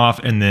flying off,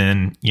 and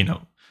then,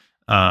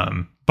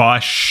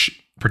 Bosch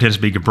pretends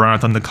to be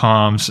Gabranth on the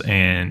comms,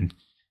 and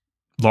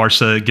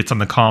Larsa gets on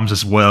the comms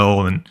as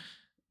well, and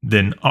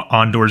then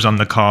Ondor's on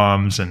the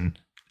comms, and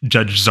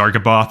Judge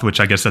Zargaboth, which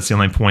I guess that's the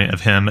only point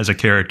of him as a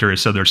character,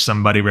 is so there's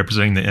somebody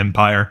representing the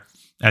Empire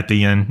at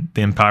the end,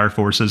 the Empire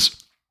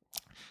forces.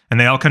 And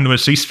they all come to a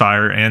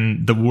ceasefire,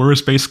 and the war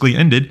is basically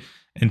ended,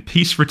 and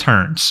peace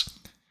returns.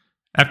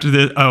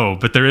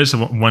 But there is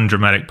one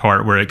dramatic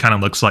part where it kind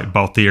of looks like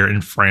Balthier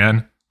and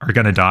Fran are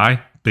going to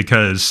die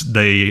because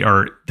they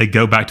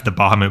go back to the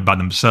Bahamut by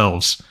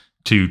themselves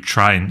to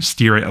try and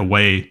steer it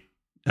away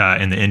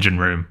in the engine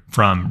room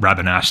from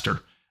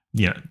Rabanastre.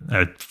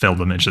 I failed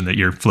to mention that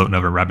you're floating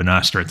over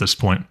Rabanastre at this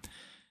point.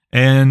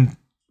 And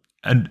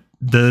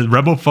the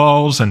rubble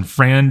falls, and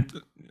Fran,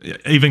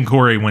 even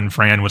Corey, when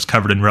Fran was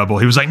covered in rubble,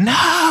 he was like,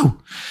 no!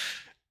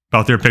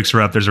 Balthier picks her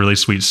up. There's a really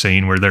sweet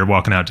scene where they're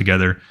walking out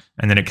together,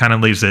 and then it kind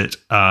of leaves it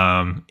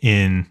I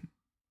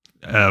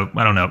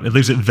don't know, it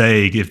leaves it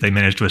vague if they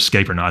manage to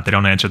escape or not. They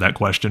don't answer that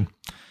question.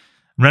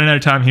 I'm running out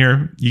of time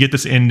here. You get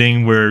this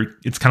ending where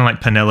it's kind of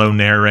like Penello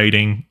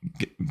narrating.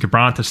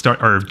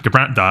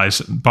 Gabranth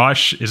dies.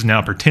 Bosch is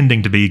now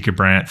pretending to be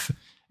Gabranth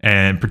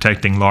and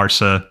protecting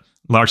Larsa.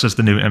 Larsa's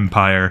the new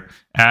Empire.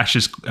 Ash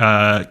is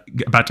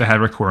about to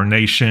have her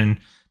coronation.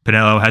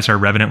 Penello has her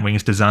Revenant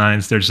Wings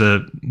designs. There's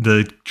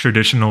the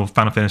traditional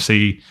Final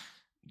Fantasy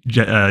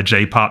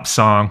J-pop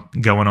song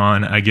going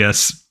on, I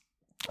guess.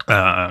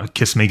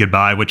 Kiss Me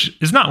Goodbye, which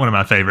is not one of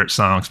my favorite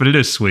songs, but it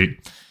is sweet.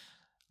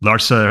 Vaughn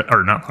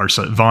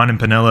and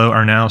Penello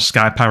are now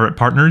Sky Pirate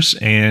partners,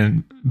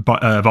 and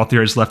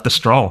Balthier has left the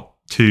Strahl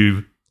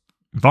to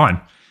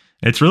Vaughn.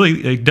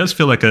 It does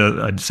feel like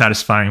a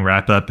satisfying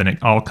wrap up, and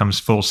it all comes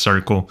full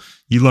circle.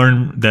 You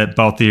learn that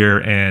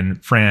Balthier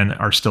and Fran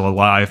are still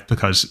alive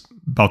because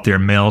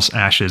Balthier mails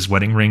Ash's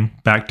wedding ring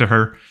back to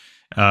her.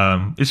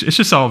 It's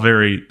just all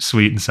very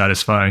sweet and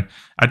satisfying.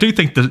 I do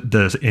think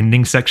the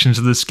ending sections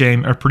of this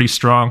game are pretty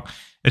strong.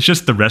 It's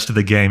just the rest of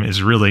the game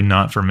is really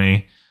not for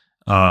me.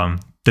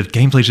 The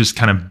gameplay is just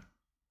kind of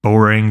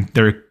boring.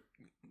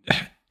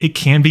 It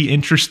can be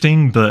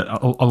interesting, but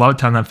a lot of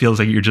time that feels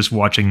like you're just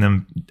watching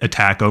them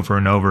attack over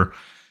and over.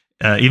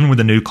 Even with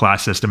the new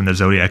class system in the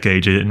Zodiac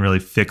Age, it didn't really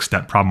fix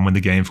that problem with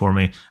the game for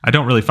me. I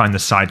don't really find the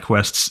side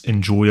quests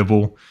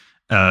enjoyable.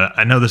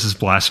 I know this is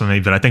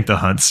blasphemy, but I think the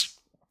hunts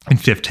in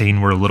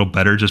 15 were a little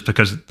better just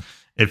because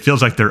it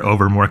feels like they're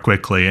over more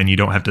quickly, and you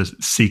don't have to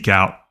seek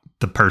out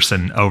the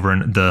person over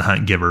in the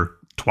hunt giver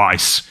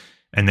twice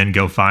and then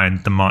go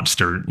find the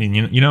monster.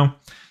 And,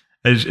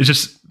 it's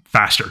just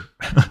faster.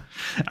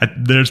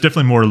 There's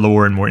definitely more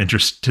lore and more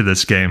interest to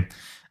this game.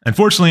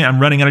 Unfortunately, I'm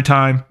running out of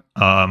time.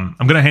 I'm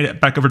going to hand it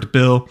back over to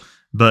Bill,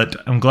 but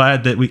I'm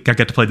glad that I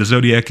got to play the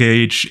Zodiac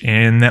Age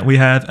and that we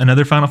have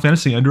another Final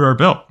Fantasy under our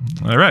belt.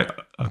 All right.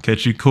 I'll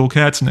catch you cool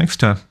cats next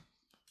time.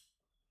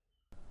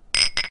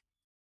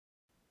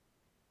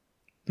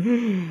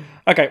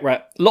 Okay,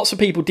 right. Lots of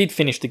people did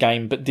finish the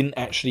game, but didn't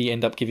actually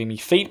end up giving me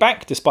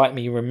feedback, despite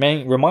me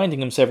reminding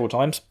them several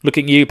times. Look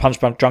at you, Punch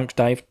Drunk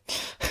Dave.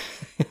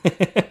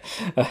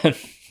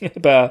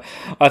 But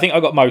I think I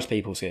got most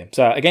people's here.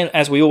 So again,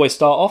 as we always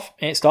start off,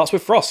 it starts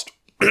with Frost.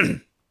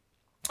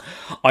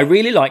 I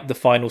really like the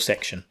final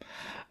section,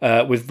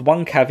 with the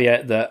one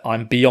caveat that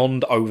I'm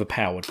beyond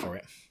overpowered for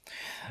it.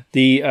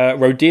 The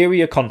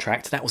Roderia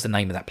Contract, that was the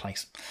name of that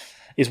place,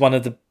 is one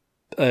of the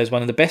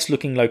best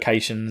looking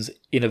locations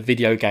in a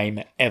video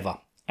game ever.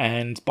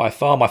 and by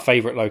far my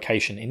favourite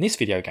location in this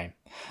video game.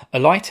 A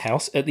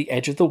lighthouse at the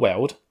edge of the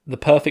world, the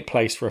perfect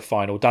place for a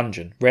final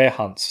dungeon, rare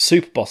hunts,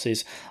 super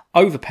bosses,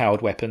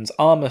 overpowered weapons,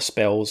 armour,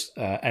 spells,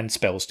 and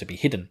spells to be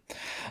hidden.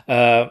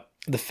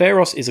 The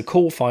Pharos is a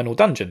cool final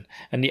dungeon,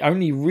 and the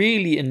only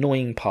really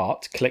annoying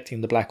part, collecting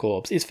the black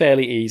orbs, is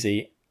fairly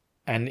easy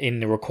and in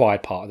the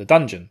required part of the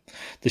dungeon.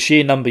 The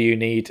sheer number you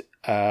need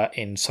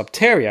in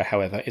Subterria,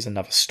 however, is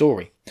another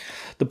story.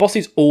 The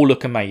bosses all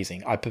look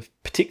amazing. I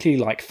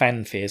particularly like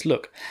Fanfear's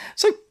look.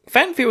 So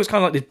Fanfear was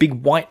kind of like this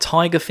big white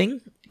tiger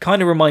thing.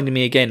 Kind of reminded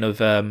me again of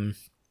the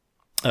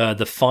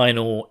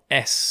final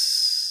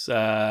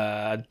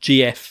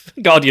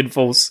GF Guardian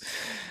Force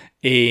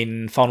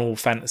in Final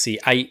Fantasy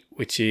VIII,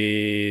 which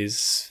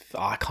is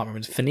I can't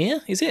remember.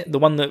 Fenrir, is it the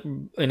one that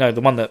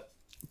the one that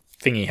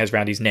thingy has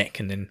round his neck,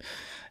 and then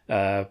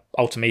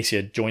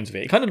Ultimecia joins with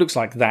it. It kind of looks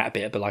like that a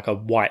bit, but like a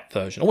white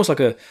version, almost like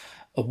a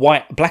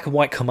black and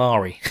white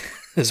Kamari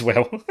as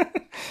well.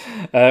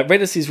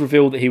 Redis is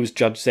revealed that he was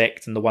Judge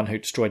Zekt and the one who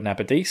destroyed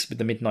Nabadis with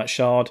the Midnight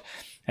Shard,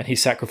 and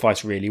his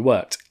sacrifice really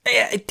worked.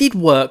 Yeah, it did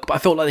work, but I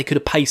felt like they could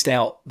have paced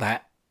out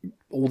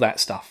all that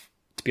stuff,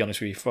 to be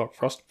honest with you,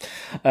 Frost.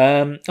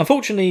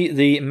 Unfortunately,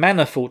 the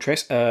Mana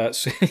Fortress... oh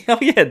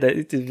yeah,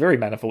 it is very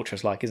Mana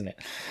Fortress-like, isn't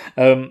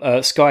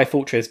it? Sky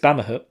Fortress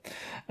Bahamut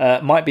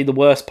might be the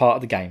worst part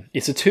of the game.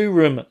 It's a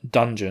 2-room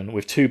dungeon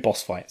with 2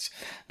 boss fights.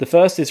 The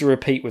first is a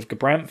repeat with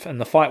Gabranth, and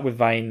the fight with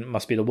Vayne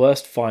must be the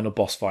worst final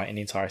boss fight in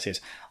the entire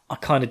series. I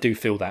kind of do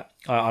feel that.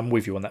 I'm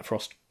with you on that,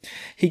 Frost.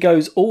 He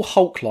goes all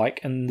Hulk-like,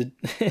 and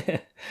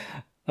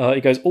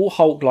he goes all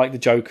Hulk-like the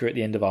Joker at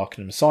the end of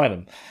Arkham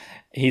Asylum.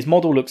 His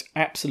model looks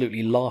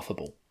absolutely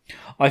laughable.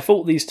 I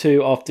fought these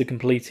two after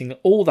completing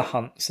all the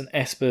hunts and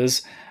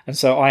espers, and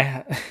so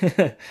I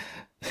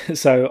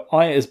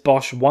as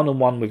Bosch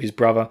 1-on-1 with his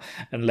brother,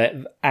 and let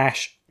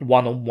Ash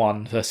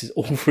 1-on-1 versus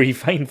all 3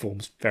 Vayne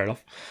forms. Fair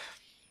enough.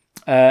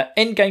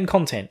 Endgame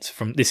content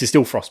from... This is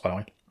still Frost, by the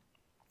way.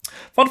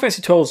 Final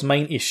Fantasy XII's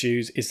main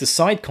issues is the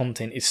side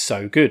content is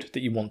so good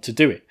that you want to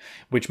do it,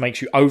 which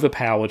makes you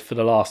overpowered for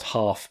the last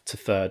half to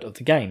third of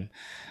the game.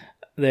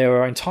 There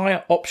are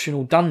entire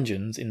optional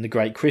dungeons in the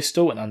Great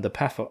Crystal and under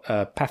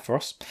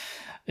Paphos.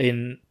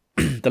 In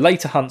the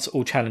later hunts are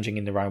all challenging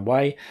in their own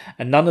way,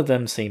 and none of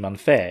them seem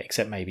unfair,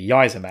 except maybe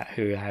Yzamat,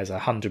 who has a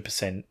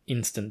 100%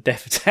 instant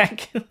death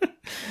attack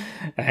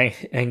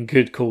and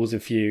could cause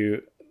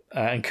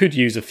and could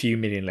use a few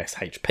million less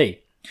HP.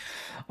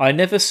 I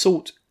never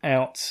sought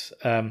out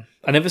and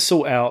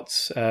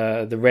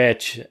rare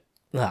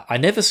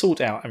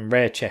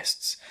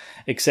chests,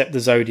 except the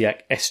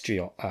Zodiac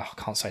Estrion. I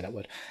can't say that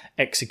word.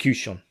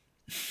 Execution,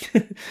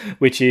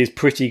 which is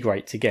pretty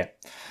great to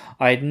get.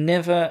 I had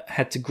never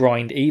had to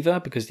grind either,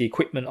 because the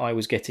equipment I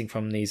was getting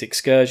from these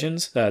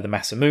excursions, the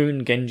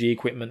Masamune, Genji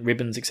equipment,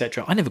 ribbons,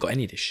 etc., I never got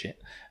any of this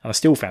shit, and I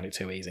still found it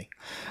too easy,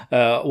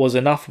 was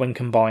enough when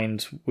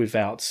combined with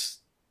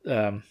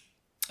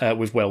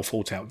well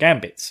thought out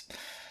gambits.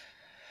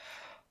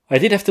 I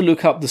did have to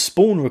look up the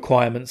spawn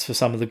requirements for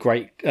some of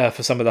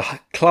the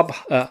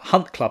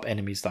hunt club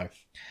enemies though,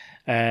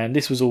 and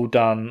this was all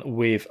done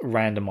with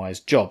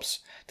randomised jobs.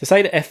 To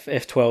say that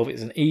FF12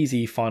 is an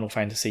easy Final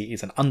Fantasy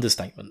is an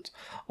understatement.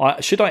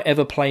 Should I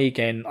ever play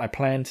again, I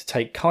plan to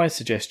take Kai's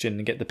suggestion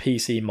and get the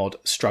PC mod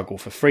Struggle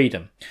for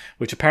Freedom,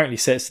 which apparently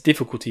sets the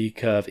difficulty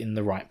curve in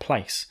the right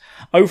place.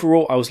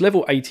 Overall, I was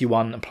level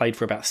 81 and played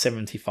for about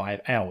 75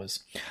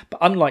 hours. But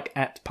unlike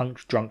at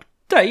Punk Drunk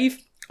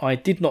Dave, I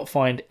did not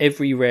find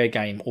every rare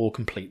game or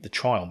complete the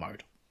trial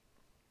mode.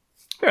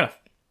 Fair enough.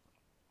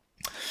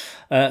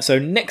 So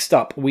next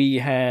up we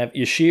have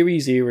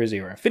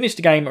Yoshiri00. Finished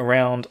the game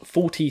around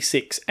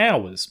 46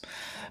 hours.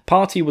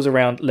 Party was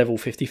around level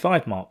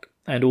 55 mark.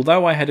 And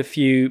although I had a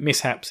few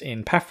mishaps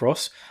in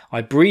Paphos,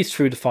 I breezed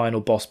through the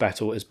final boss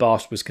battle as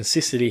Barst was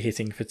consistently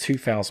hitting for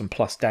 2,000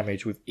 plus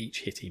damage with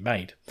each hit he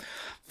made.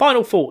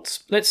 Final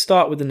thoughts. Let's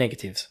start with the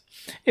negatives.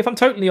 If I'm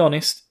totally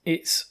honest,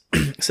 it's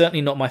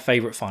certainly not my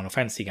favourite Final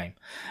Fantasy game,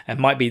 and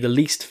might be the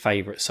least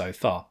favourite so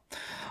far.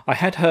 I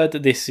had heard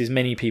that this is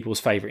many people's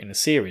favourite in the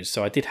series,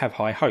 so I did have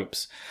high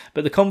hopes,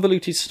 but the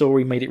convoluted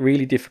story made it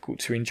really difficult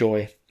to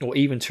enjoy, or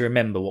even to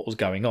remember what was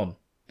going on.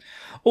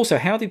 Also,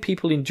 how did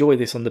people enjoy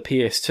this on the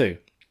PS2,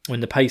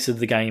 when the pace of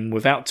the game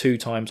without 2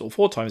 times or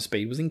 4 times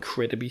speed was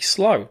incredibly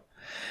slow?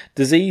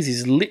 Disease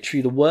is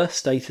literally the worst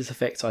status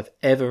effect I've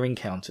ever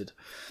encountered.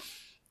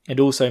 And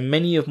also,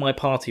 many of my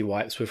party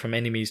wipes were from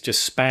enemies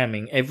just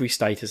spamming every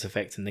status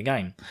effect in the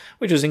game,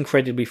 which was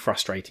incredibly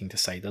frustrating to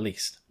say the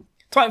least.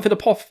 Time for the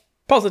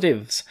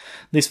positives.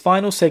 This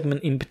final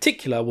segment in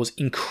particular was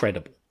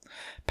incredible.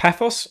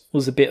 Paphos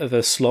was a bit of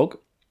a slog,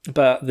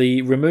 but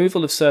the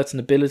removal of certain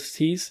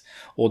abilities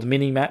or the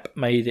mini-map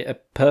made it a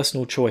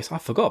personal choice. I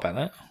forgot about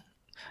that.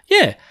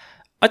 Yeah,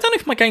 I don't know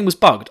if my game was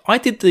bugged. I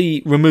did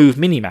the remove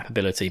minimap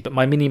ability, but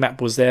my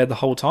minimap was there the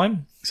whole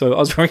time. So I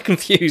was very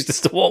confused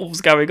as to what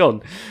was going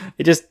on.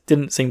 It just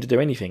didn't seem to do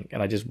anything,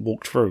 and I just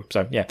walked through.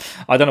 So yeah,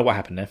 I don't know what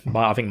happened there.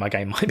 I think my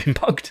game might have been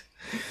bugged.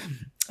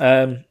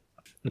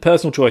 the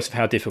personal choice of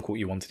how difficult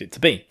you wanted it to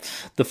be.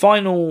 The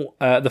fight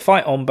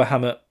on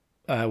Bahamut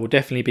will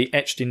definitely be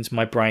etched into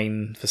my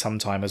brain for some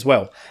time as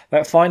well.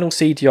 That final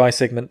CGI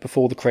segment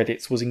before the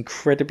credits was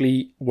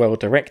incredibly well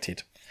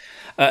directed.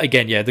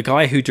 Again, the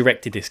guy who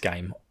directed this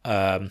game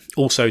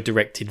also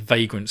directed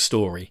Vagrant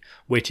Story,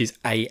 which is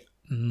a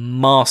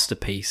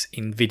masterpiece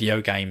in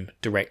video game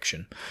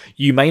direction.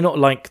 You may not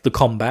like the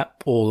combat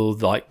or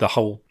like the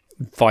whole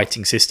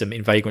fighting system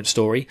in Vagrant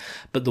Story,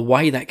 but the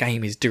way that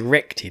game is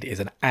directed is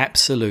an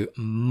absolute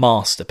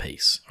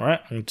masterpiece. All right,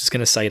 I'm just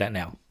going to say that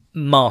now.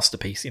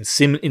 Masterpiece in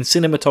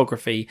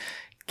cinematography,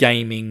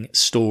 gaming,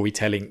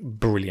 storytelling,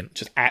 brilliant.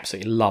 Just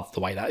absolutely love the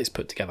way that is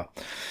put together.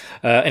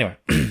 Anyway,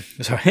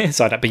 sorry,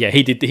 but yeah,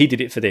 he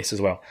did it for this as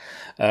well,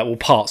 or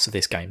parts of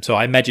this game. So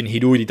I imagine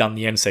he'd already done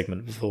the end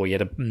segment before he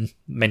had a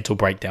mental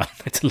breakdown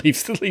to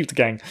leave the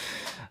game.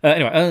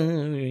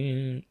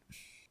 Anyway.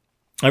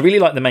 I really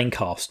like the main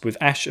cast, with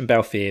Ash and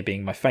Balthier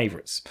being my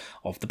favourites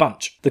of the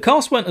bunch. The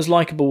cast weren't as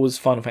likeable as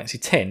Final Fantasy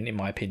X, in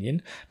my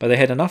opinion, but they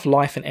had enough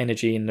life and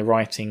energy in the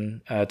writing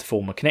to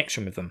form a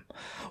connection with them.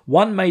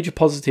 One major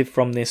positive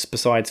from this,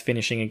 besides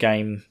finishing a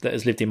game that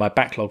has lived in my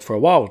backlog for a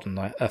while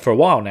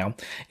now,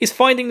 is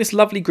finding this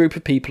lovely group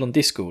of people on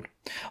Discord.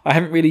 I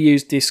haven't really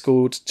used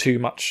Discord too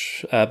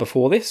much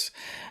before this,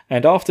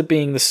 and after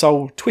being the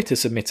sole Twitter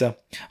submitter,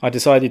 I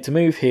decided to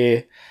move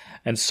here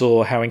and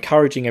saw how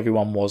encouraging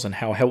everyone was and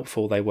how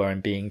helpful they were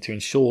in being to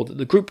ensure that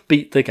the group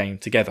beat the game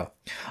together.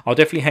 I'll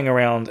definitely hang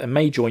around and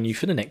may join you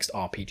for the next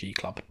RPG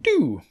club.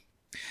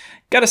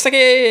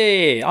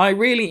 Garasaki! I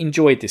really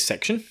enjoyed this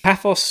section.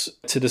 Pathos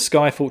to the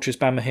Sky Fortress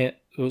Bahamut.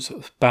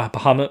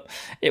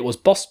 It was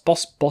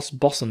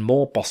boss and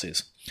more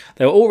bosses.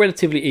 They were all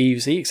relatively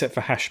easy except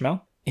for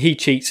Hashmal. He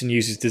cheats and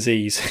uses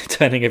disease,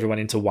 turning everyone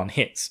into one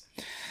hits.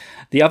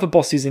 The other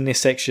bosses in this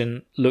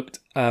section looked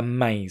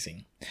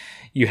amazing.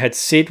 You had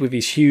Sid with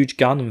his huge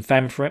gun and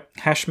fanfare,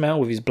 Hashmal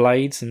with his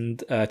blades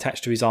and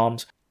attached to his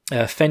arms,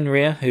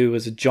 Fenrir, who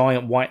was a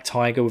giant white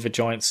tiger with a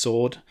giant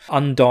sword,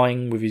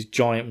 Undying with his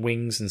giant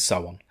wings, and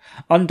so on.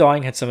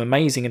 Undying had some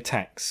amazing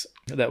attacks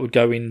that would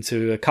go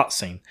into a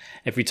cutscene.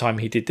 Every time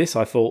he did this,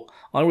 I thought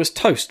I was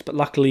toast, but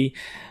luckily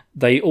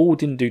they all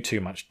didn't do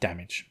too much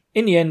damage.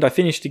 In the end, I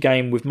finished the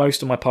game with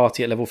most of my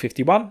party at level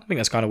 51. I think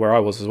that's kind of where I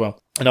was as well.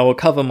 And I will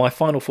cover my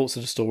final thoughts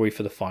of the story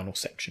for the final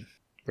section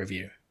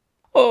review.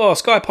 Oh,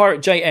 Sky Pirate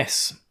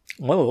JS.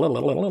 I'm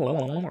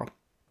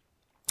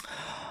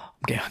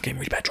getting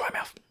really bad dry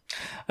mouth.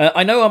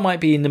 I know I might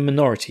be in the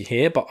minority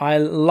here, but I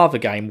love a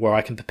game where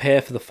I can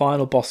prepare for the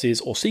final bosses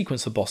or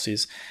sequence of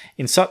bosses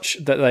in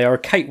such that they are a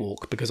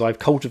cakewalk, because I've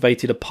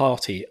cultivated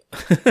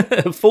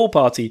a full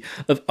party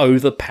of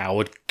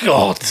overpowered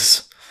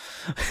gods.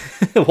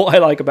 What I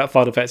like about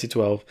Final Fantasy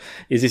XII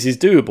is this is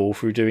doable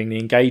through doing the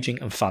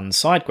engaging and fun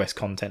side quest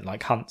content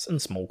like hunts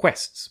and small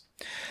quests.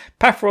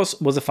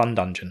 Pathros was a fun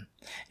dungeon.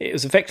 It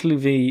was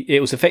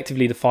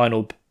effectively the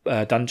final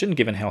dungeon,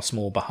 given how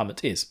small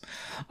Bahamut is.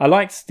 I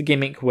liked the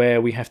gimmick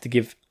where we have to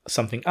give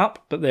something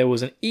up, but there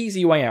was an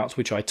easy way out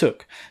which I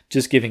took,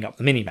 just giving up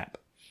the minimap.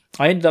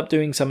 I ended up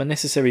doing some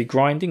unnecessary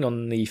grinding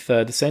on the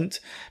third ascent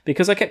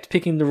because I kept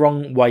picking the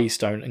wrong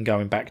waystone and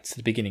going back to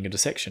the beginning of the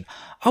section.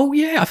 Oh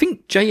yeah, I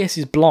think JS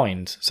is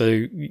blind, so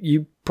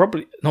you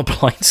probably... Not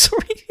blind,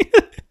 sorry.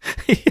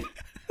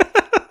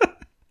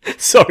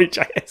 Sorry,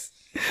 JS.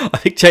 I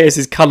think JS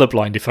is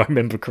colourblind, if I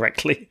remember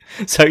correctly.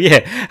 So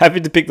yeah,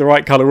 having to pick the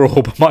right colour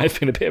orb might have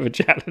been a bit of a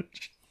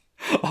challenge.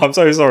 Oh, I'm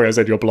so sorry I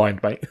said you're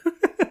blind, mate.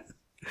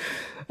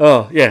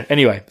 Oh, yeah,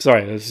 anyway,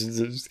 sorry. It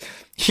was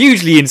a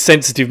hugely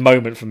insensitive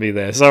moment for me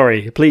there.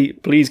 Sorry.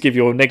 Please give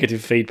your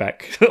negative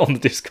feedback on the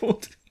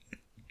Discord.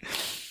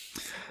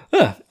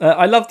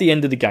 I love the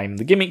end of the game.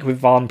 The gimmick with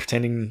Varn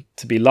pretending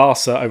to be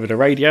Larsa over the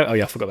radio. Oh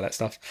yeah, I forgot about that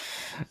stuff.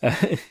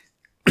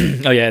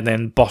 Oh yeah, and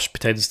then Bosch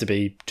pretends to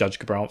be Judge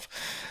Gabranth.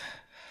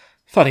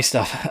 Funny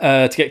stuff.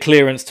 To get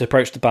clearance to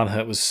approach the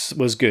Bahamut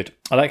was good.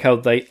 I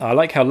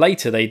like how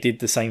later they did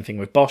the same thing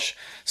with Bosch,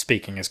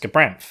 speaking as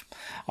Gabranth.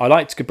 I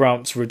liked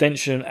Gabranth's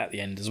redemption at the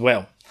end as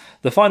well.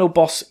 The final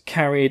boss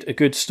carried a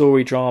good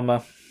story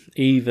drama,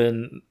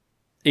 even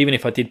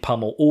if I did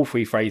pummel all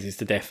three phrases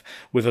to death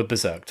with a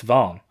berserked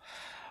Varn.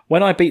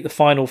 When I beat the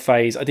final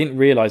phase, I didn't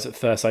realise at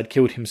first I'd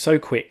killed him so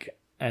quick,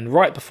 and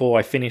right before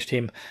I finished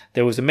him,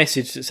 there was a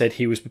message that said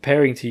he was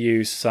preparing to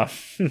use some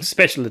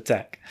special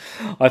attack.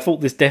 I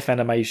thought this death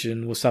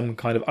animation was some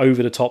kind of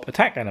over-the-top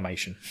attack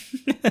animation.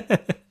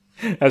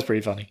 That was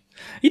pretty funny.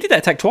 He did that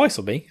attack twice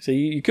on me, so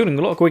you killed him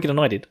a lot quicker than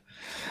I did.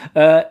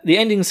 The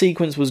ending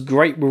sequence was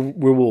great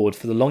reward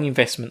for the long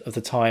investment of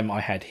the time I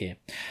had here,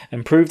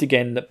 and proved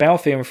again that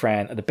Balthier and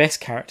Fran are the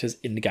best characters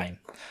in the game.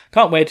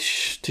 Can't wait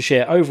to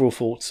share overall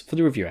thoughts for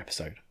the review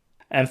episode.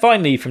 And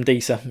finally from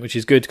Disa, which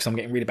is good because I'm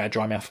getting really bad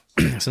dry mouth.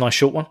 It's a nice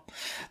short one.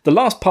 The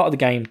last part of the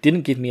game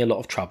didn't give me a lot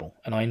of trouble,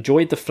 and I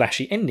enjoyed the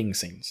flashy ending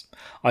scenes.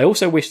 I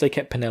also wish they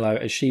kept Penelo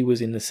as she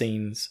was in the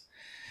scenes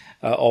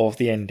of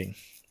the ending.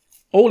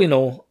 All in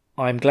all,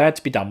 I'm glad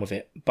to be done with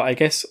it, but I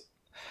guess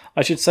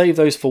I should save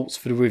those thoughts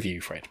for the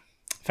review, Fred.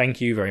 Thank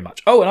you very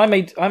much. Oh, and I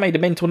made a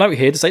mental note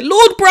here to say,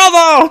 Lord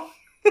Brother!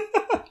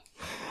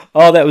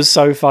 Oh, that was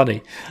so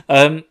funny.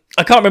 I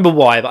can't remember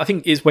why, but I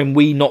think it's when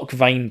we knock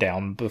Vane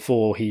down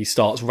before he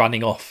starts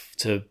running off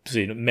to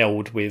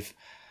meld with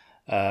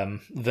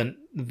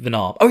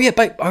Venarb. Oh yeah,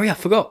 I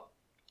forgot.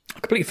 I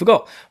completely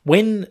forgot.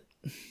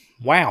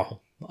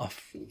 Wow, I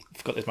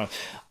forgot this moment.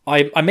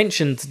 I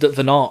mentioned that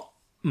Venarb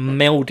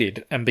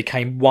melded and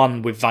became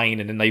one with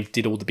Vane, and then they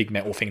did all the big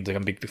metal things like a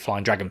big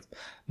flying dragon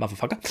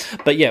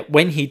motherfucker. But yeah,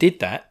 when he did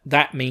that,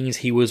 that means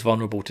he was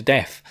vulnerable to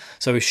death.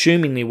 So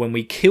assumingly when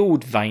we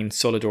killed Vane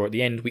Solidor at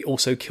the end, we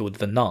also killed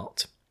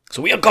Venart.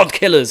 So we are god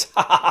killers.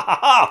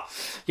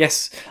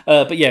 Yes.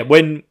 But yeah,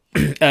 when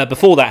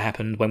before that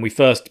happened, when we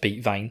first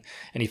beat Vane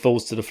and he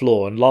falls to the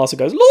floor and Larsa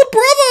goes, "Lord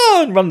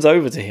Brother!" and runs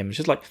over to him. It's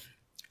just like,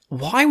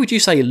 why would you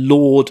say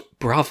Lord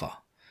Brother?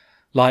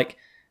 Like,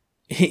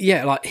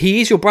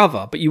 he is your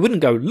brother, but you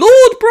wouldn't go,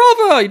 "Lord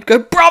Brother!" You'd go,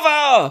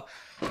 "Brother!"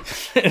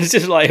 It's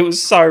just like, it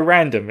was so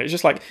random. It's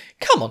just like,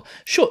 come on.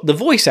 Sure, the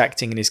voice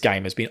acting in this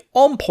game has been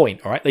on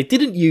point, all right? They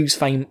didn't use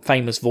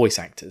famous voice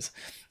actors.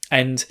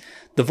 And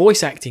the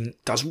voice acting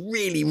does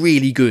really,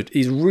 really good.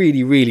 Is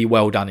really, really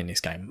well done in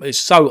this game. It's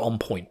so on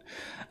point.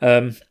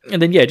 And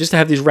then, yeah, just to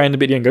have this random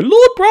bit and go,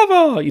 "Lord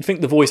Brother!" You'd think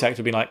the voice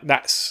actor would be like,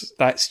 that's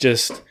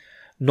just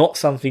not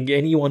something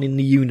anyone in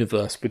the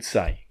universe would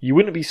say. You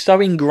wouldn't be so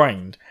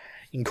ingrained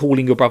in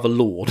calling your brother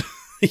Lord.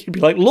 You'd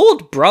be like,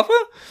 "Lord Brother?"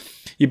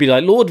 You'd be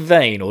like Lord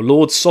Vane or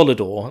Lord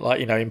Solidor,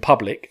 like, in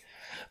public.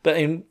 But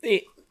in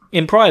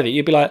private,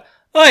 you'd be like,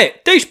 "Oi,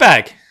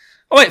 douchebag!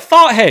 Oh wait,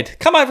 farthead,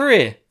 come over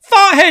here!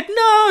 Farthead,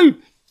 no!"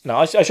 No,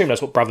 I assume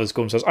that's what brothers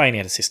call themselves. I only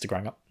had a sister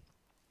growing up.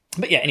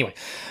 But yeah, anyway,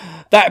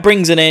 that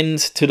brings an end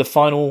to the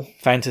Final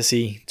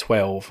Fantasy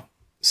XII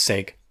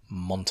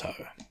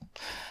segmento.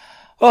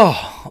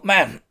 Oh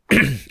man,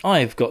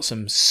 I've got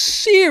some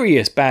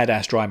serious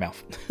badass dry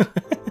mouth.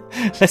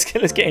 Let's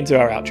get into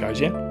our outros,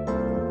 yeah?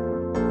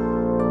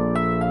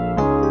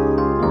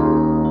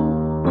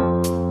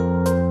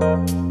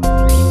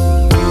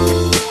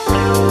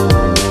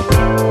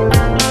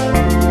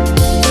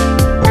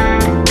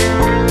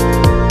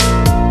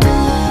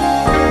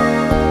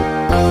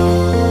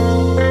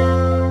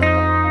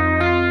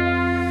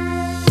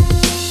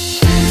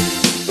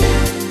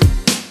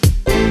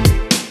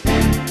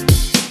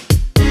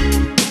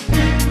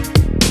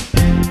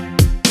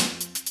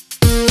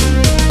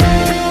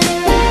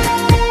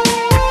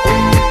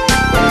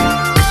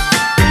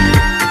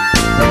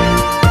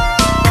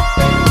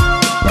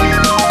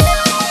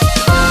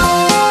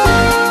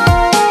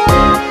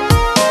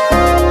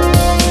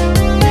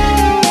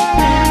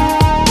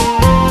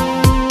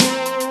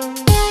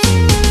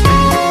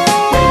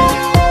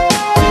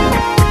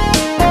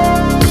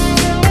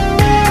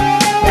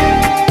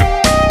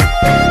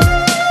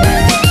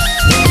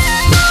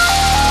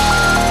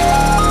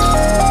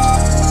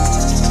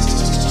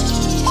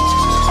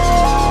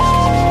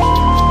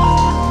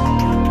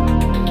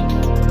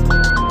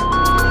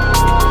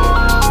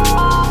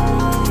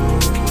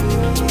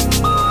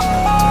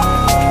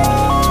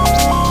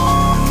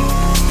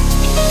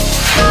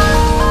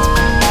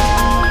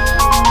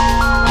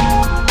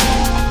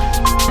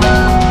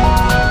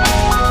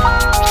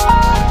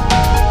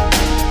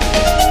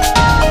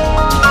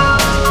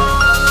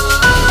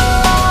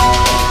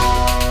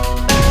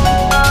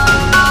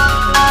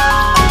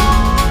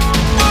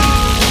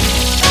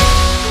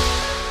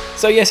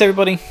 So yes,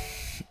 everybody.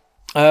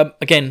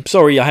 Again,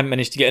 sorry I haven't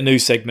managed to get a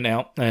news segment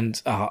out,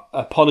 and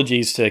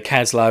apologies to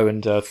Caslow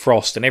and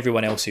Frost and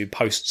everyone else who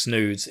posts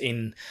nudes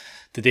in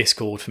the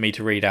Discord for me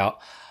to read out.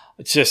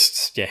 It's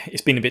just, yeah,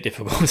 it's been a bit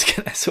difficult to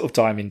get that sort of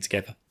time in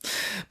together.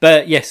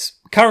 But yes,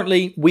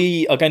 currently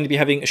we are going to be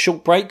having a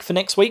short break for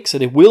next week, so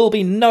there will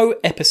be no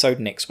episode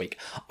next week.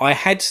 I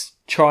had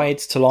tried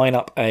to line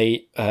up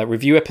a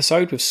review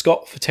episode with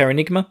Scott for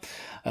Terranigma,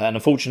 and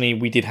unfortunately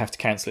we did have to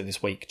cancel it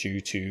this week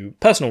due to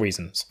personal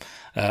reasons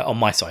on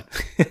my side,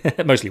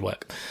 mostly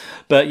work.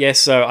 But yes,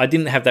 so I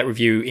didn't have that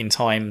review in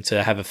time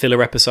to have a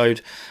filler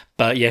episode,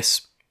 but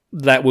yes,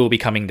 that will be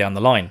coming down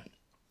the line.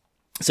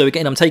 So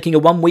again, I'm taking a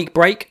 1 week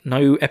break,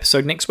 no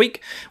episode next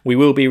week. We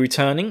will be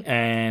returning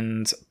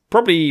and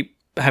probably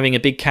having a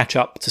big catch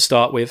up to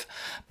start with,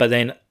 but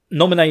then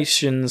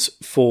nominations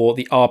for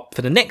the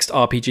next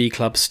RPG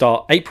Club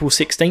start April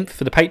 16th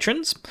for the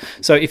patrons.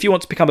 So if you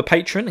want to become a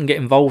patron and get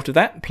involved with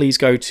that, please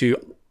go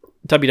to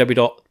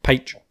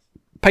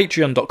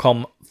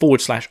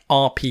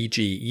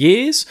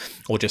www.patreon.com/RPGYears,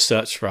 or just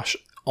search for us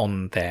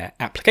on their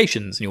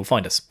applications and you'll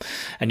find us.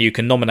 And you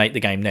can nominate the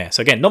game there.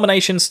 So again,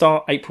 nominations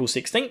start April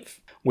 16th,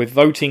 with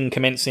voting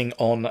commencing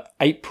on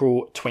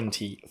April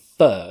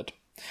 23rd.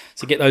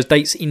 So get those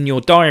dates in your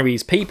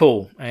diaries,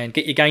 people, and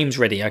get your games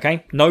ready,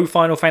 okay? No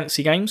Final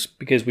Fantasy games,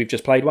 because we've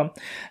just played one,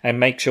 and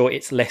make sure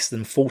it's less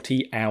than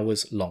 40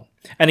 hours long.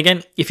 And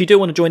again, if you do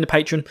want to join the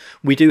Patreon,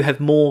 we do have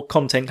more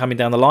content coming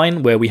down the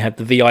line, where we have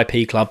the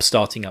VIP Club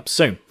starting up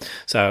soon.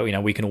 So,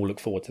 we can all look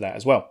forward to that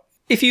as well.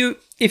 If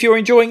you're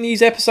enjoying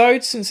these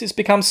episodes, since it's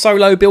become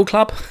Solo Bill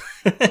Club,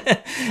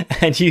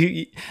 and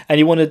you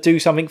want to do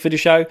something for the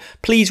show,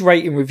 please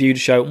rate and review the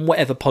show on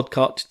whatever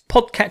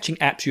podcatching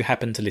apps you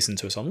happen to listen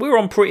to us on. We're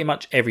on pretty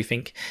much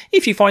everything.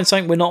 If you find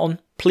something we're not on,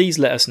 please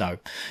let us know.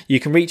 You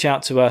can reach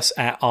out to us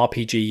at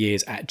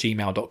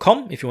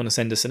rpgyears@gmail.com if you want to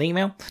send us an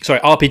email. Sorry,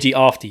 RPG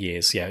After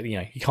Years. Yeah,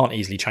 you can't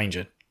easily change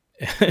it.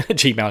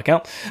 Gmail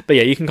account. But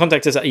yeah, you can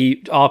contact us at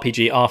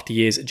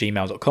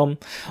rpgafteryears@gmail.com,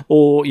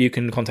 or you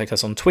can contact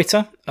us on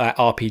Twitter at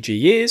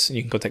rpgyears, and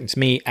you can contact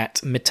me at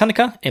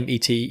Metunnica,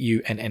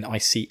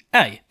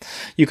 Metunnica.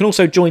 You can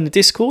also join the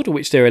Discord,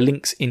 which there are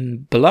links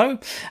in below.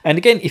 And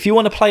again, if you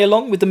want to play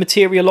along with the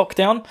Materia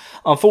lockdown,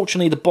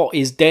 unfortunately the bot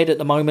is dead at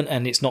the moment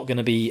and it's not going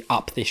to be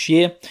up this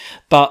year,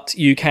 but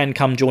you can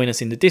come join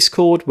us in the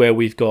Discord, where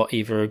we've got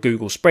either a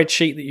Google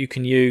spreadsheet that you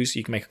can use,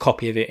 you can make a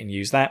copy of it and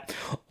use that,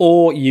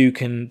 or you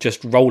can just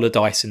roll a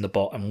dice in the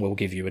bot and we'll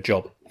give you a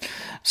job.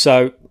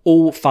 So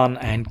all fun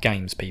and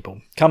games,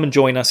 people. Come and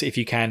join us if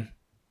you can.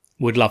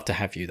 Would love to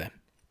have you there.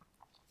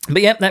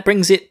 But yeah, that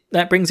brings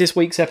this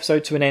week's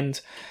episode to an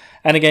end.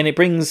 And again, it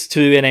brings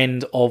to an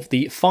end of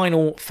the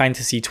Final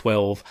Fantasy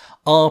XII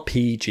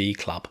RPG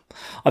Club.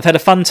 I've had a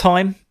fun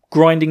time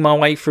grinding my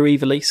way through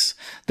Ivalice.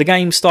 The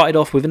game started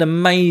off with an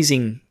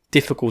amazing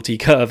difficulty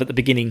curve at the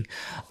beginning,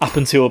 up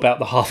until about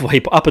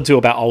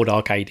Old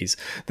Arcades.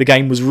 The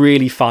game was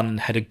really fun,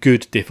 had a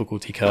good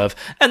difficulty curve,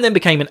 and then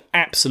became an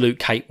absolute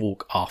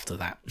cakewalk after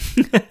that.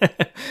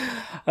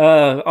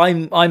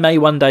 I may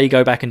one day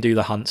go back and do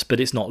the hunts, but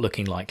it's not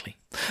looking likely.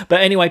 But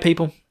anyway,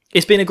 people,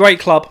 it's been a great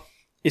club.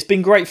 It's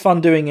been great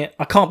fun doing it.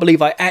 I can't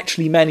believe I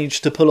actually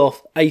managed to pull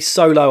off a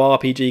solo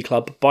RPG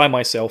club by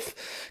myself,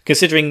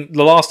 considering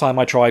the last time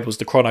I tried was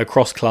the Chrono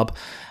Cross Club,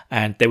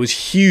 and there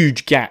was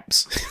huge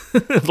gaps,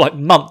 like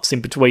months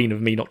in between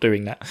of me not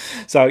doing that.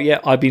 So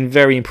yeah, I've been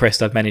very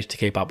impressed I've managed to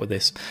keep up with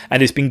this.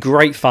 And it's been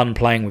great fun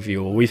playing with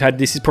you all.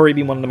 This has probably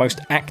been one of the most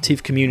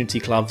active community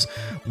clubs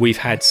we've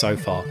had so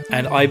far.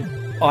 And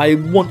I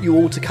want you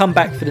all to come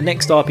back for the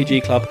next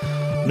RPG club,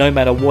 no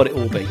matter what it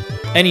will be.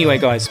 Anyway,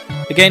 guys,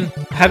 again,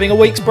 having a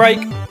week's break.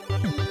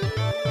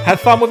 Have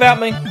fun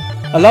without me.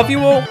 I love you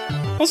all.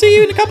 I'll see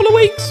you in a couple of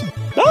weeks.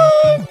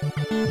 Bye!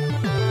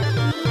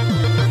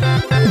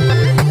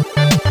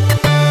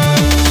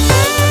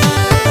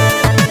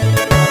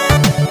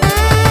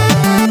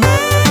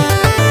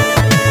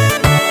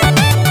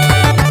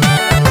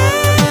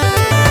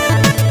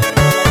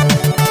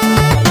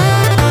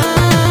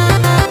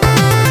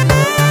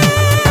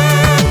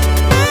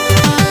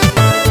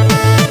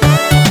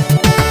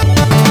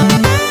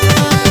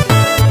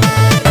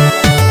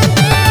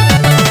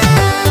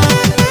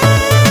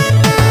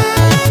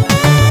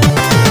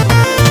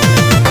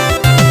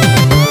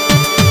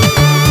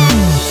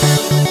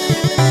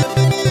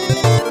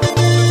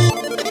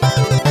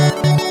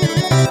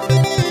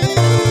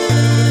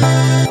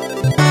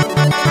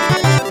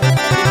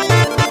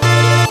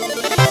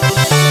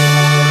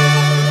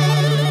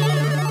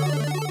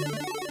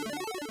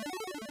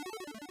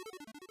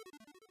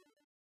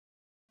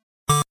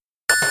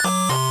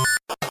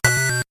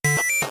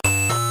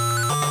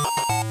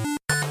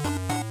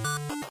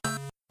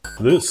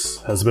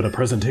 This has been a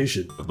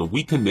presentation of the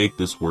We Can Make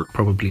This Work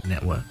Probably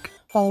Network.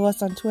 Follow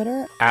us on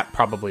Twitter at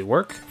Probably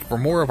Work for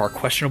more of our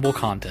questionable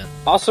content.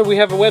 Also, we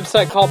have a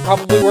website called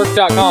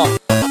probablywork.com.